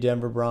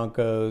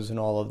Broncos and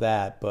all of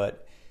that.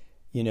 But,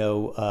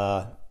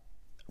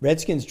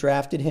 Redskins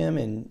drafted him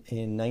in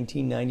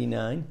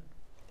 1999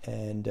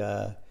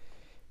 and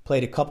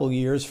played a couple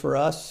years for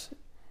us.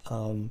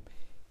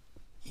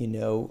 You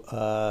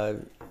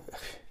know,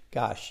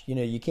 gosh, you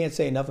know, you can't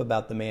say enough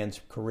about the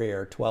man's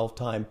career.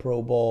 12-time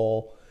Pro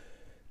Bowl,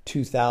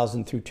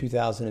 2000 through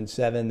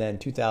 2007, then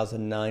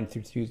 2009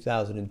 through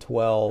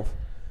 2012.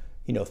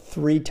 You know,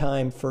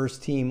 3-time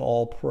first team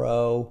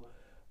All-Pro.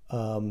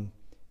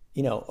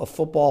 You know, a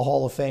football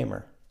Hall of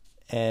Famer.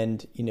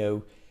 And, you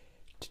know,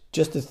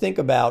 just to think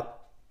about,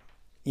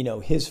 you know,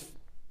 his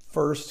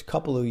first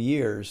couple of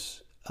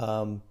years,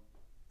 you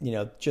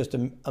know, just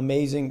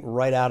amazing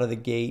right out of the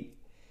gate.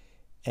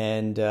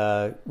 And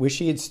wish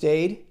he had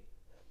stayed.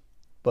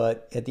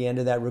 But at the end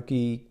of that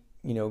rookie,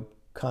 you know,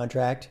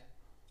 contract,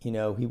 you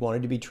know, he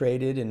wanted to be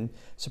traded. And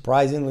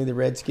surprisingly, the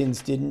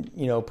Redskins didn't,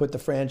 you know, put the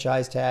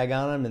franchise tag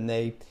on him, and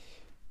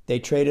they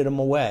traded him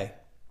away.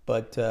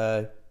 But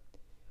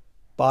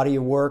body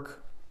of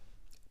work,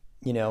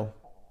 you know,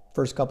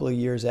 first couple of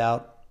years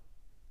out,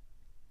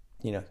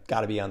 you know,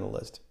 got to be on the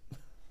list.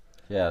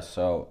 Yeah,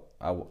 so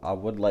I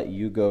would let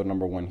you go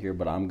number one here,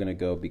 but I'm going to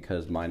go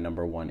because my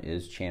number one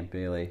is Champ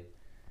Bailey.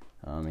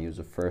 He was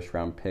a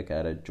first-round pick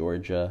out of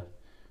Georgia.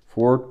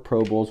 4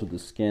 Pro Bowls with the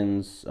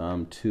Skins,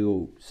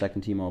 2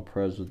 second-team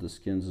All-Pros with the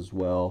Skins as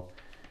well.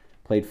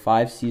 Played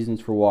 5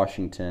 seasons for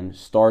Washington.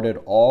 Started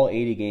all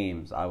 80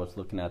 games. I was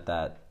looking at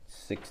that.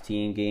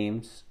 16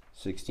 games,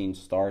 16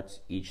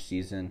 starts each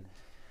season,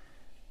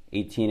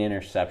 18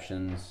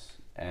 interceptions.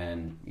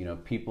 And, you know,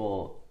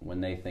 people,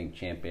 when they think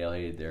Champ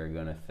Bailey, they're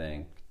going to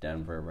think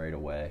Denver right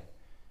away.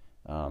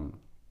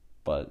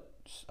 But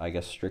I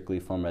guess strictly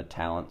from a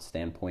talent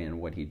standpoint and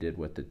what he did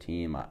with the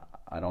team,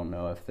 I don't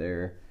know if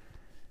there,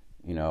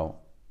 you know,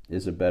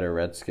 is a better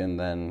Redskin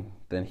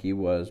than he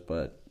was,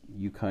 but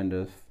you kind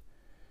of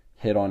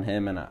hit on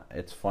him, and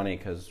it's funny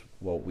because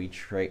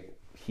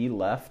he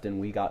left and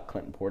we got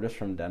Clinton Portis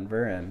from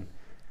Denver, and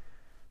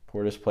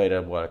Portis played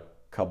a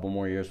couple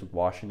more years with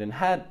Washington.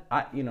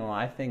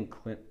 I think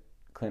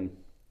Clinton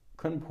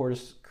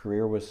Portis'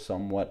 career was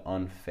somewhat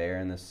unfair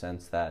in the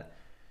sense that,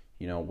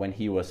 you know, when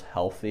he was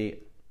healthy.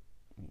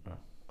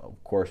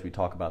 Of course, we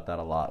talk about that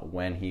a lot.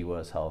 When he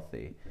was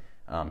healthy,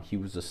 he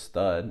was a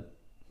stud,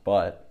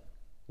 but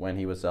when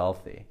he was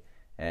healthy,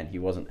 and he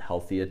wasn't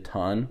healthy a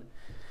ton.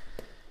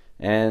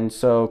 And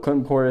so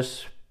Clinton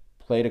Portis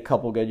played a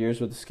couple good years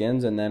with the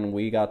Skins, and then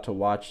we got to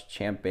watch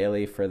Champ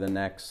Bailey for the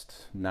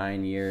next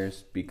 9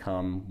 years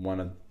become one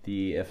of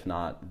the, if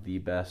not the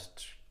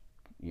best,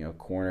 you know,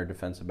 corner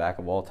defensive back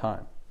of all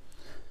time.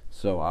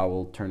 So I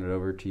will turn it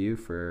over to you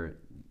for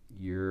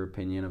your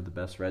opinion of the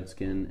best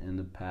Redskin in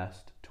the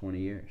past 20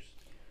 years.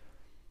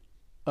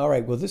 All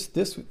right. Well, this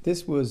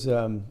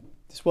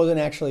wasn't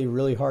actually a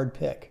really hard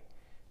pick.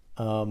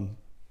 You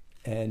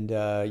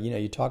know,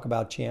 you talk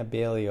about Champ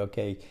Bailey.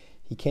 Okay,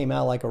 he came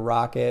out like a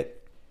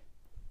rocket,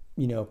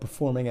 you know,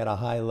 performing at a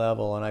high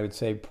level. And I would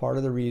say part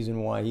of the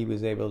reason why he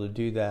was able to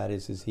do that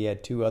is he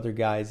had 2 other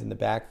guys in the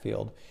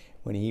backfield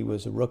when he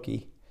was a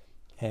rookie.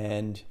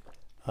 And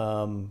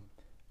one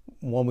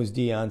was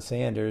Deion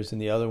Sanders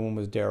and the other one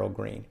was Darrell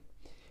Green.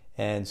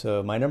 And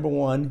so my number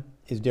one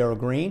is Darrell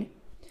Green.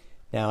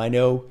 Now I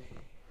know,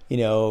 you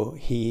know,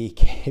 he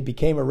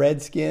became a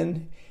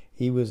Redskin.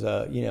 He was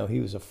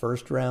a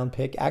first round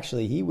pick.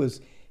 Actually, he was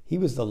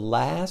the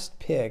last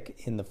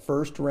pick in the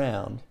first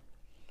round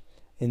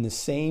in the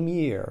same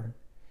year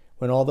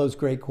when all those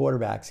great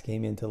quarterbacks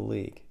came into the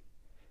league.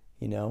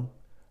 You know,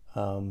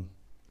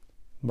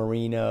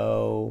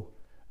 Marino,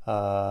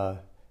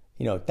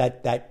 you know,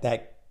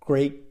 that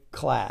great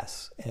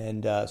class.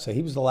 And so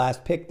he was the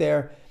last pick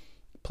there.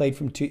 Played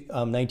from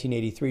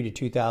 1983 to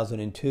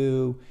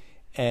 2002.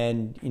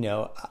 And, you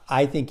know,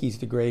 I think he's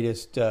the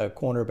greatest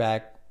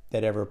cornerback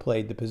that ever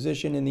played the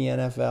position in the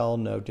NFL.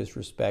 No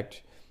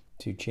disrespect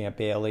to Champ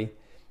Bailey.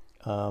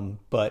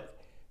 But,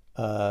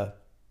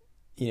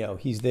 you know,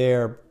 he's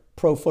there.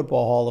 Pro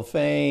Football Hall of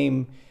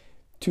Fame,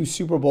 2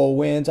 Super Bowl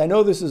wins. I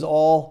know this is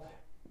all,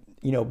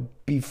 you know,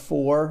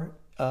 before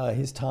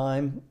his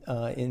time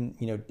in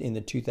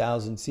the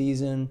 2000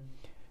 season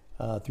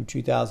through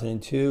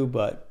 2002,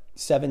 but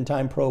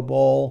 7-time Pro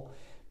Bowl,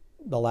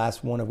 the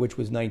last one of which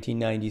was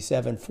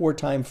 1997,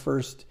 4-time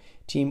first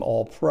team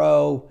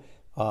All-Pro,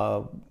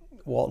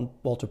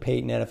 Walter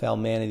Payton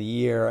NFL Man of the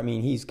Year. I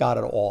mean, he's got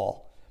it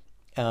all.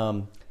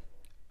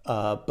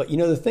 But, you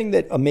know, the thing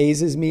that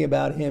amazes me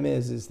about him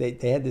is they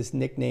had this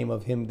nickname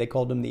of him. They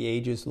called him the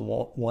Ageless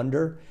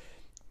Wonder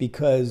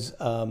because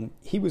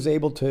he was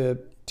able to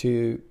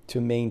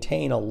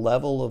maintain a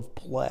level of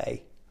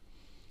play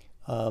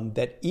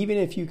that even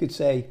if you could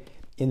say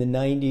in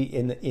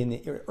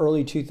the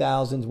early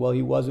 2000s, well,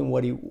 he wasn't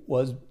what he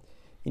was,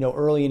 you know,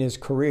 early in his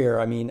career.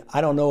 I mean,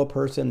 I don't know a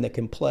person that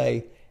can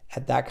play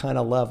at that kind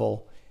of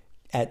level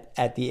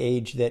at the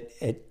age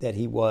that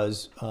he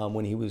was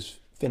when he was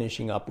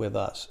finishing up with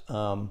us.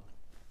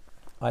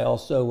 I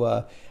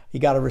also you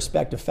got to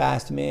respect a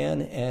fast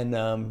man,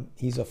 and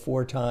he's a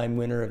 4-time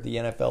winner of the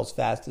NFL's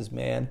Fastest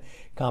Man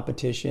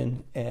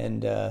competition,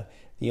 and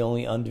the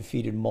only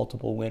undefeated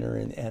multiple winner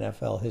in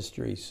NFL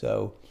history.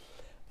 So,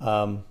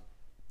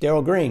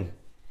 Darrell Green,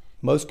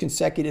 most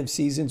consecutive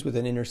seasons with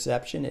an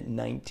interception at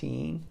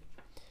 19.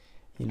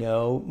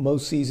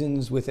 Most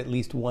seasons with at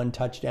least one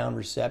touchdown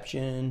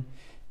reception,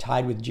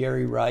 tied with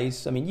Jerry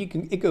Rice. I mean,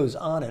 it goes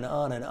on and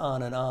on and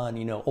on and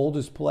on.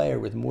 Oldest player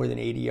with more than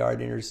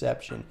 80-yard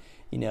interception.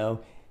 He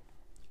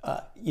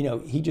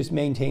just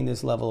maintained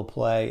this level of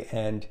play,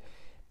 and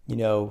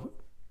in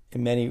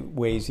many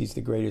ways, he's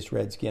the greatest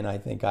Redskin I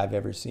think I've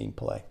ever seen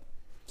play.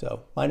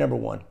 So my number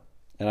one.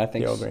 And I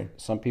think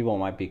some people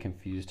might be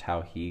confused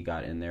how he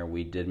got in there.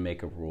 We did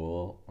make a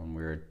rule when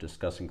we were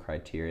discussing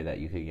criteria that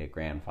you could get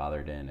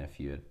grandfathered in if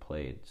you had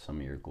played some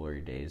of your glory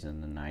days in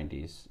the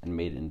 90s and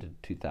made it into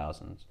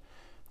 2000s.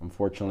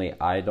 Unfortunately,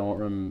 I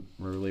don't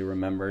really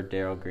remember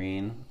Darrell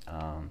Green,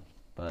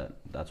 but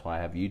that's why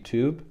I have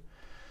YouTube.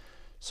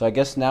 So I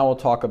guess now we'll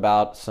talk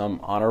about some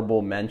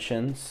honorable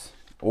mentions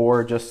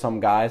or just some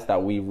guys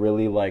that we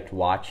really liked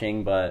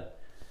watching, but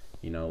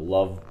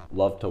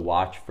love to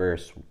watch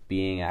versus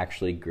being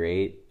actually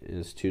great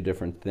is two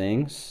different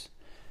things.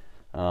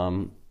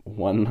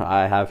 One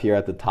I have here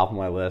at the top of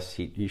my list,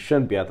 he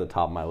shouldn't be at the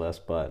top of my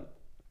list, but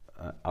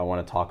I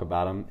want to talk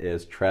about him,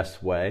 is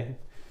Tress Way.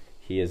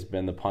 He has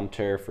been the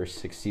punter for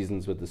 6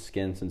 seasons with the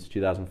Skins since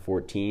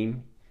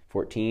 2014.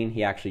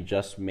 He actually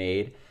just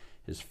made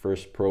his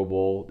first Pro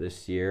Bowl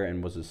this year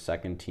and was a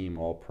second-team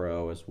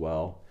All-Pro as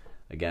well.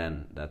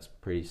 Again, that's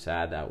pretty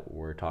sad that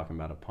we're talking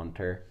about a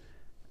punter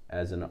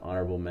as an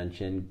honorable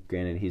mention.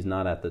 Granted, he's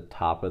not at the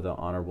top of the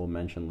honorable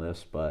mention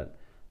list, but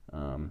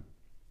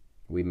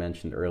we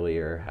mentioned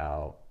earlier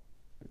how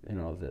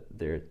that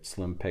they're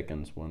slim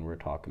pickings when we're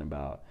talking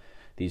about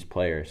these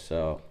players.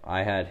 So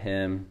I had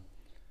him,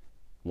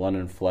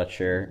 London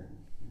Fletcher.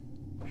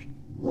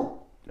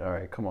 All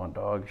right, come on,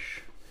 dog.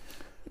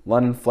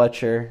 London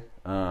Fletcher,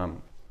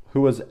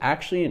 who was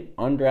actually an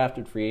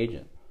undrafted free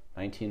agent,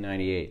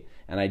 1998,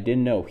 and I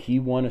didn't know he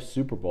won a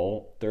Super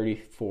Bowl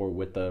 34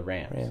 with the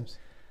Rams.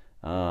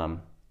 I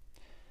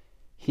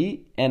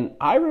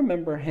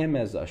remember him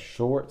as a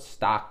short,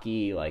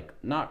 stocky, like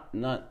not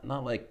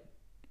like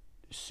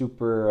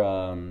super,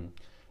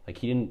 like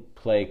he didn't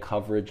play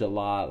coverage a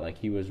lot. Like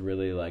he was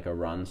really like a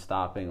run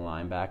stopping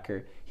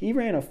linebacker. He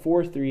ran a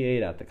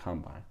 4.38 at the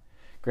combine.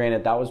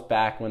 Granted, that was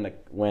back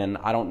when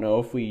I don't know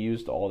if we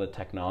used all the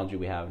technology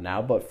we have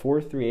now, but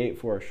 4.38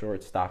 for a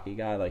short, stocky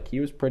guy, like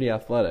he was pretty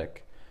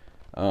athletic.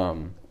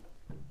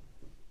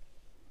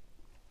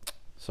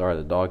 Sorry,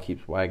 the dog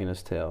keeps wagging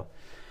his tail.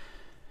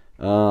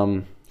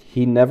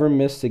 He never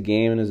missed a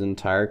game in his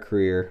entire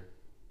career.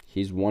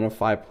 He's one of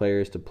 5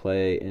 players to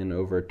play in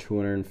over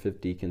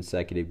 250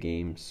 consecutive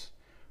games.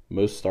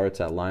 Most starts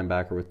at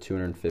linebacker with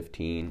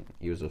 215.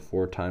 He was a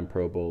 4-time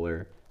Pro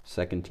Bowler,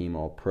 second-team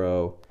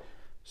All-Pro.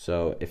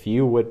 So if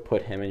you would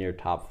put him in your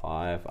top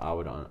 5,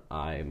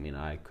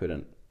 I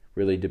couldn't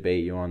really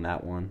debate you on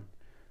that one.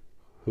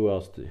 Who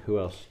else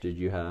did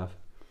you have?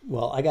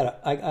 Well, I got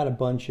a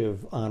bunch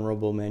of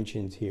honorable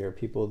mentions here.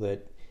 People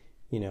that,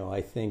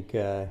 I think,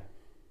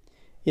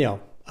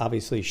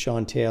 obviously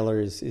Sean Taylor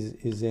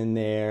is in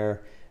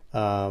there.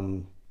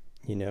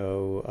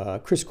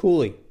 Chris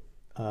Cooley,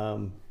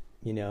 good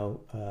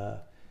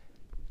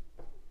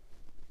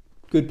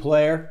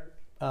player.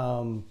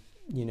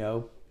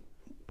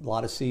 A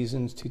lot of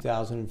seasons,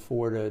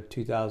 2004 to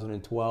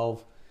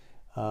 2012.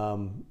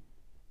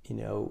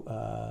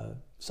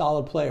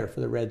 Solid player for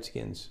the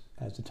Redskins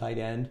as a tight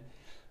end.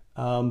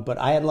 But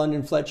I had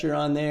London Fletcher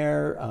on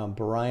there,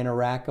 Brian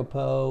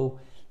Arakipo,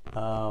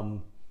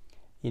 then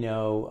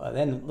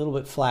a little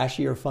bit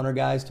flashier, funner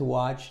guys to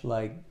watch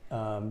like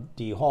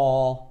D.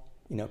 Hall,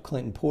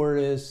 Clinton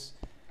Portis,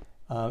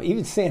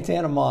 even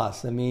Santana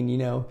Moss. I mean,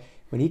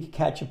 when he could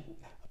catch a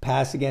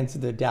pass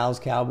against the Dallas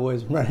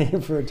Cowboys running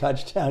in for a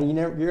touchdown,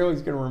 you're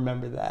always going to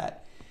remember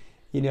that.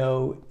 And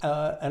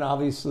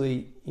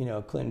obviously,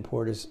 Clinton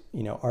Portis,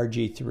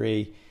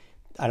 RG3.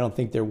 I don't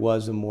think there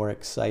was a more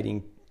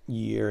exciting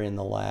year in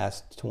the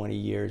last 20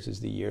 years as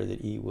the year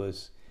that he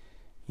was,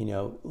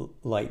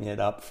 lighting it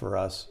up for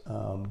us.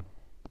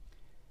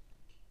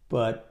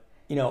 But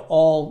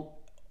all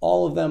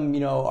of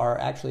them, are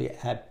actually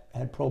had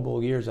Pro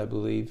Bowl years, I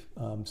believe.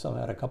 Some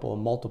had a couple of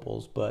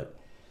multiples, but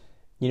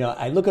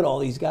I look at all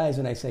these guys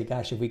and I say,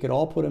 gosh, if we could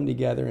all put them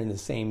together in the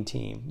same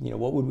team,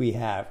 what would we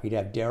have? We'd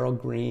have Darrell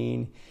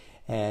Green,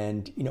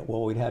 and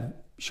we'd have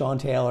Sean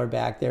Taylor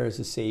back there as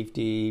a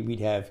safety.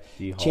 We'd have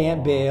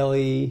Champ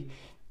Bailey.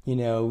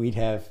 We'd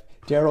have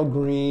Darrell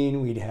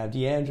Green. We'd have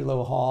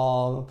D'Angelo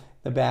Hall,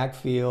 the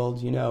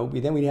backfield.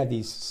 Then we'd have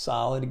these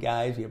solid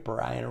guys. We have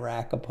Brian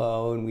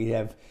Arakipo, and we'd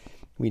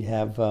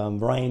have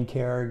Ryan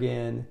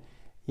Kerrigan.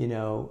 You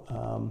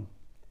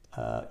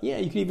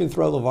could even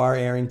throw LeVar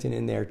Arrington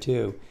in there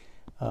too.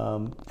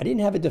 I didn't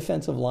have a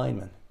defensive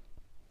lineman.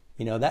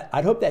 That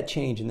I'd hope that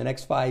changed in the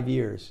next 5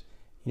 years.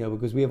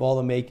 Because we have all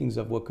the makings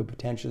of what could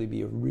potentially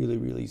be a really,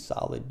 really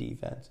solid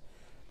defense.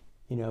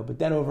 But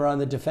then over on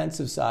the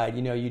defensive side,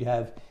 you'd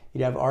have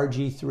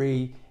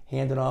RG3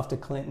 handing off to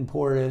Clinton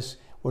Portis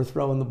or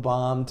throwing the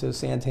bomb to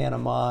Santana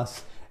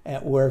Moss.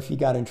 Or if he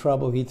got in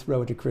trouble, he'd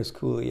throw it to Chris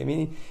Cooley. I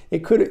mean,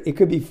 it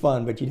could be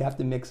fun, but you'd have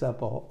to mix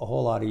up a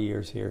whole lot of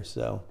years here.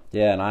 So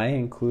yeah, and I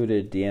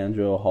included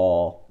D'Angelo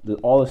Hall,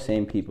 all the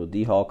same people: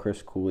 D Hall,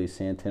 Chris Cooley,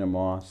 Santana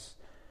Moss.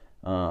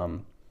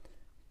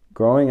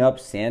 Growing up,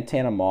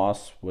 Santana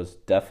Moss was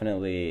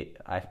definitely,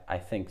 I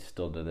think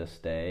still to this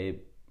day,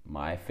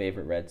 my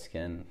favorite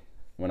Redskin.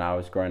 When I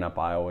was growing up,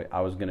 I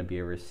was going to be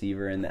a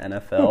receiver in the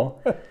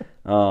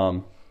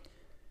NFL.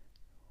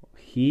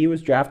 He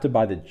was drafted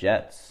by the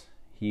Jets.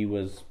 He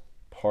was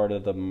part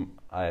of the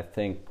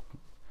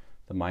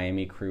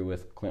Miami crew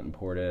with Clinton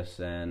Portis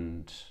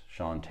and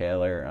Sean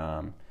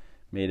Taylor.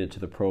 Made it to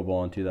the Pro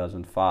Bowl in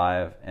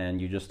 2005,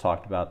 and you just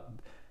talked about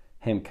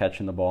him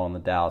catching the ball in the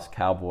Dallas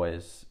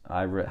Cowboys.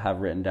 I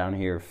have written down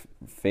here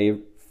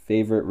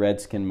favorite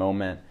Redskin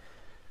moment.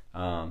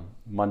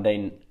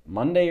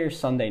 Monday or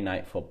Sunday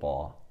Night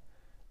Football.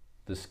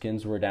 The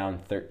Skins were down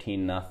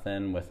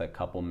 13-0 with a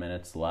couple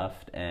minutes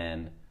left,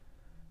 and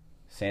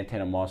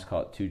Santana Moss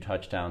caught 2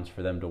 touchdowns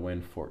for them to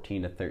win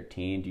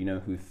 14-13. Do you know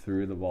who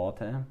threw the ball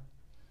to him?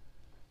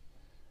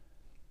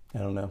 I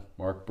don't know.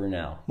 Mark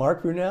Brunell.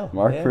 Mark Brunell.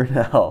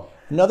 Brunell.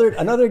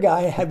 Another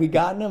guy, had we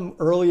gotten him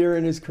earlier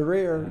in his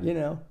career,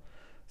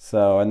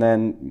 So, and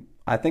then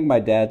I think my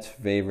dad's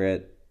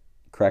favorite,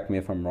 correct me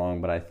if I'm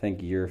wrong, but I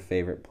think your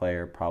favorite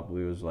player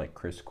probably was like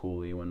Chris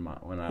Cooley when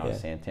I was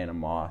Santana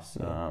Moss.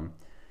 Yeah.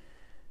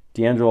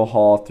 D'Angelo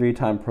Hall,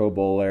 3-time Pro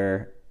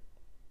Bowler.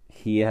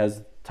 He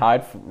has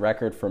tied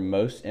record for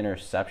most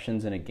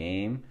interceptions in a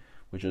game,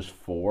 which is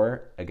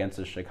 4 against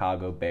the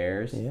Chicago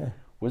Bears. Yeah.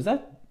 Was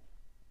that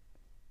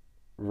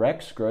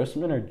Rex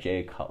Grossman or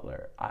Jay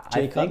Cutler?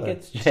 Jay Cutler. Think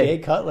it's Jay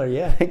Cutler,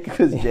 yeah. I think it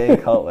was Jay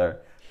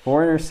Cutler.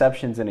 4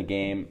 interceptions in a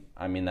game.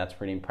 I mean, that's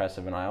pretty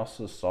impressive. And I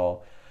also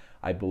saw,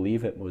 I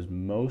believe it was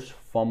most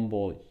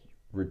fumble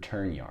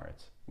return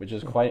yards, which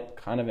is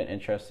kind of an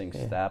interesting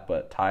stat,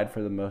 but tied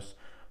for the most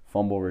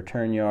fumble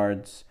return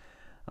yards.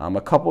 A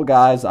couple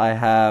guys I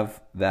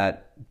have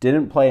that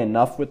didn't play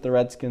enough with the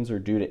Redskins or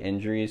due to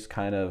injuries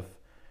kind of,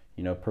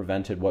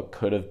 prevented what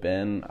could have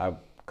been.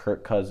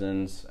 Kirk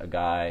Cousins, a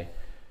guy,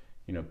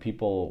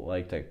 people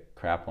like to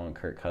crap on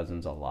Kirk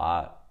Cousins a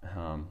lot,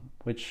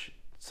 which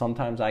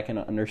sometimes I can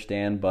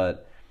understand,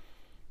 but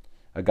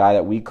a guy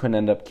that we couldn't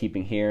end up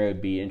keeping here, it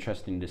would be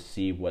interesting to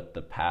see what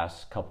the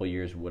past couple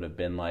years would have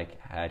been like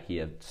had he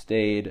have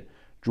stayed.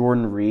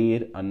 Jordan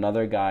Reed,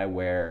 another guy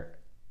where,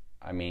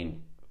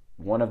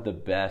 one of the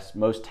best,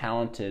 most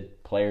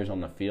talented players on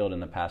the field in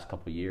the past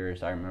couple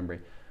years. I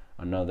remember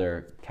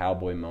another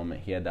Cowboy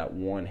moment. He had that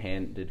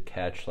one-handed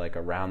catch like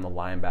around the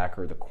linebacker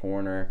or the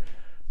corner,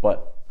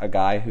 but a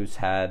guy who's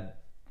had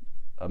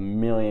a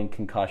million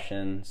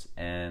concussions,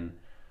 and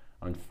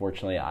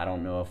unfortunately I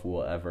don't know if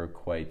we'll ever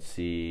quite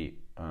see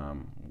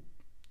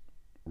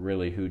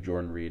really who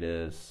Jordan Reed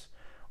is.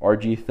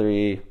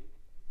 RG3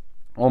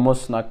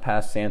 almost snuck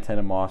past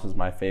Santana Moss as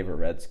my favorite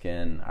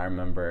Redskin. I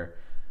remember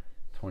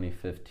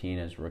 2015,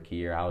 his rookie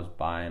year, I was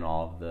buying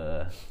all of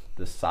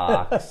the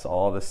socks,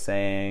 all the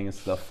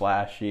sayings, the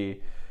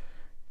flashy.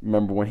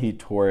 Remember when he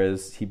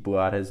blew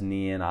out his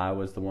knee, and I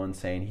was the one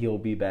saying he'll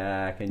be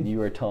back, and you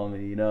were telling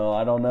me,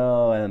 I don't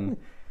know. And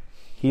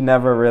he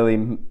never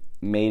really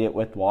made it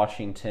with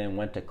Washington,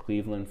 went to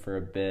Cleveland for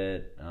a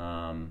bit.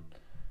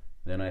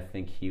 Then I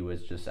think he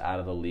was just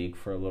out of the league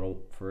for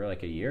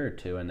like a year or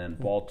two, and then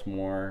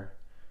Baltimore.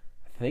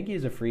 I think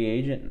he's a free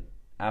agent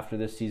after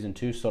this season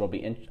too, so it'll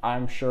be.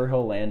 I'm sure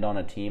he'll land on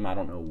a team. I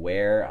don't know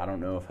where. I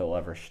don't know if he'll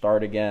ever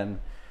start again.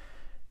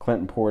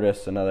 Clinton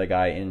Portis, another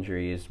guy,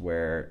 injuries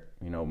where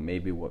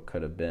maybe what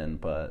could have been,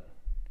 but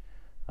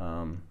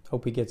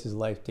hope he gets his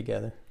life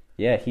together.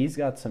 Yeah, he's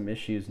got some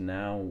issues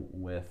now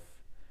with.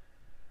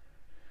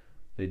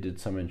 They did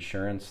some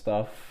insurance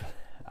stuff.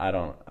 I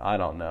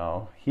don't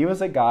know. He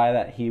was a guy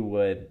that he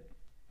would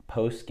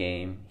post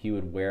game. He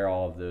would wear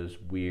all of those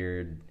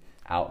weird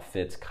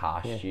outfits,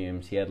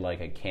 costumes. He had like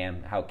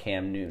how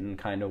Cam Newton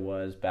kind of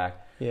was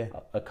back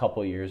a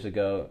couple years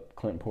ago.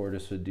 Clinton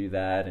Portis would do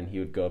that, and he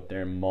would go up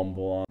there and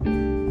mumble on.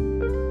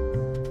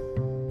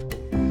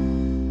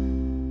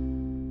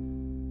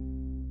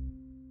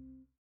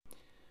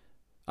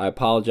 I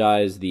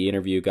apologize. The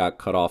interview got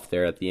cut off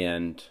there at the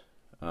end.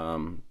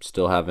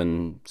 Still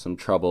having some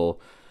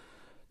trouble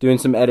doing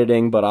some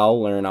editing, but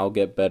I'll learn. I'll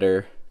get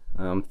better.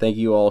 Thank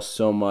you all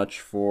so much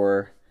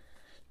for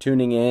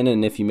tuning in,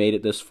 and if you made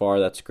it this far,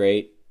 that's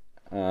great.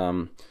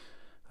 I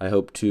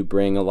hope to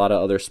bring a lot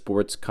of other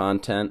sports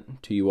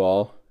content to you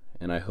all,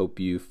 and I hope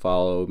you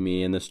follow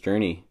me in this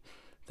journey.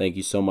 Thank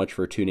you so much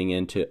for tuning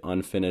in to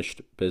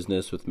Unfinished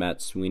Business with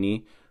Matt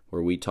Sweeney,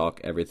 where we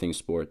talk everything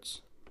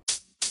sports.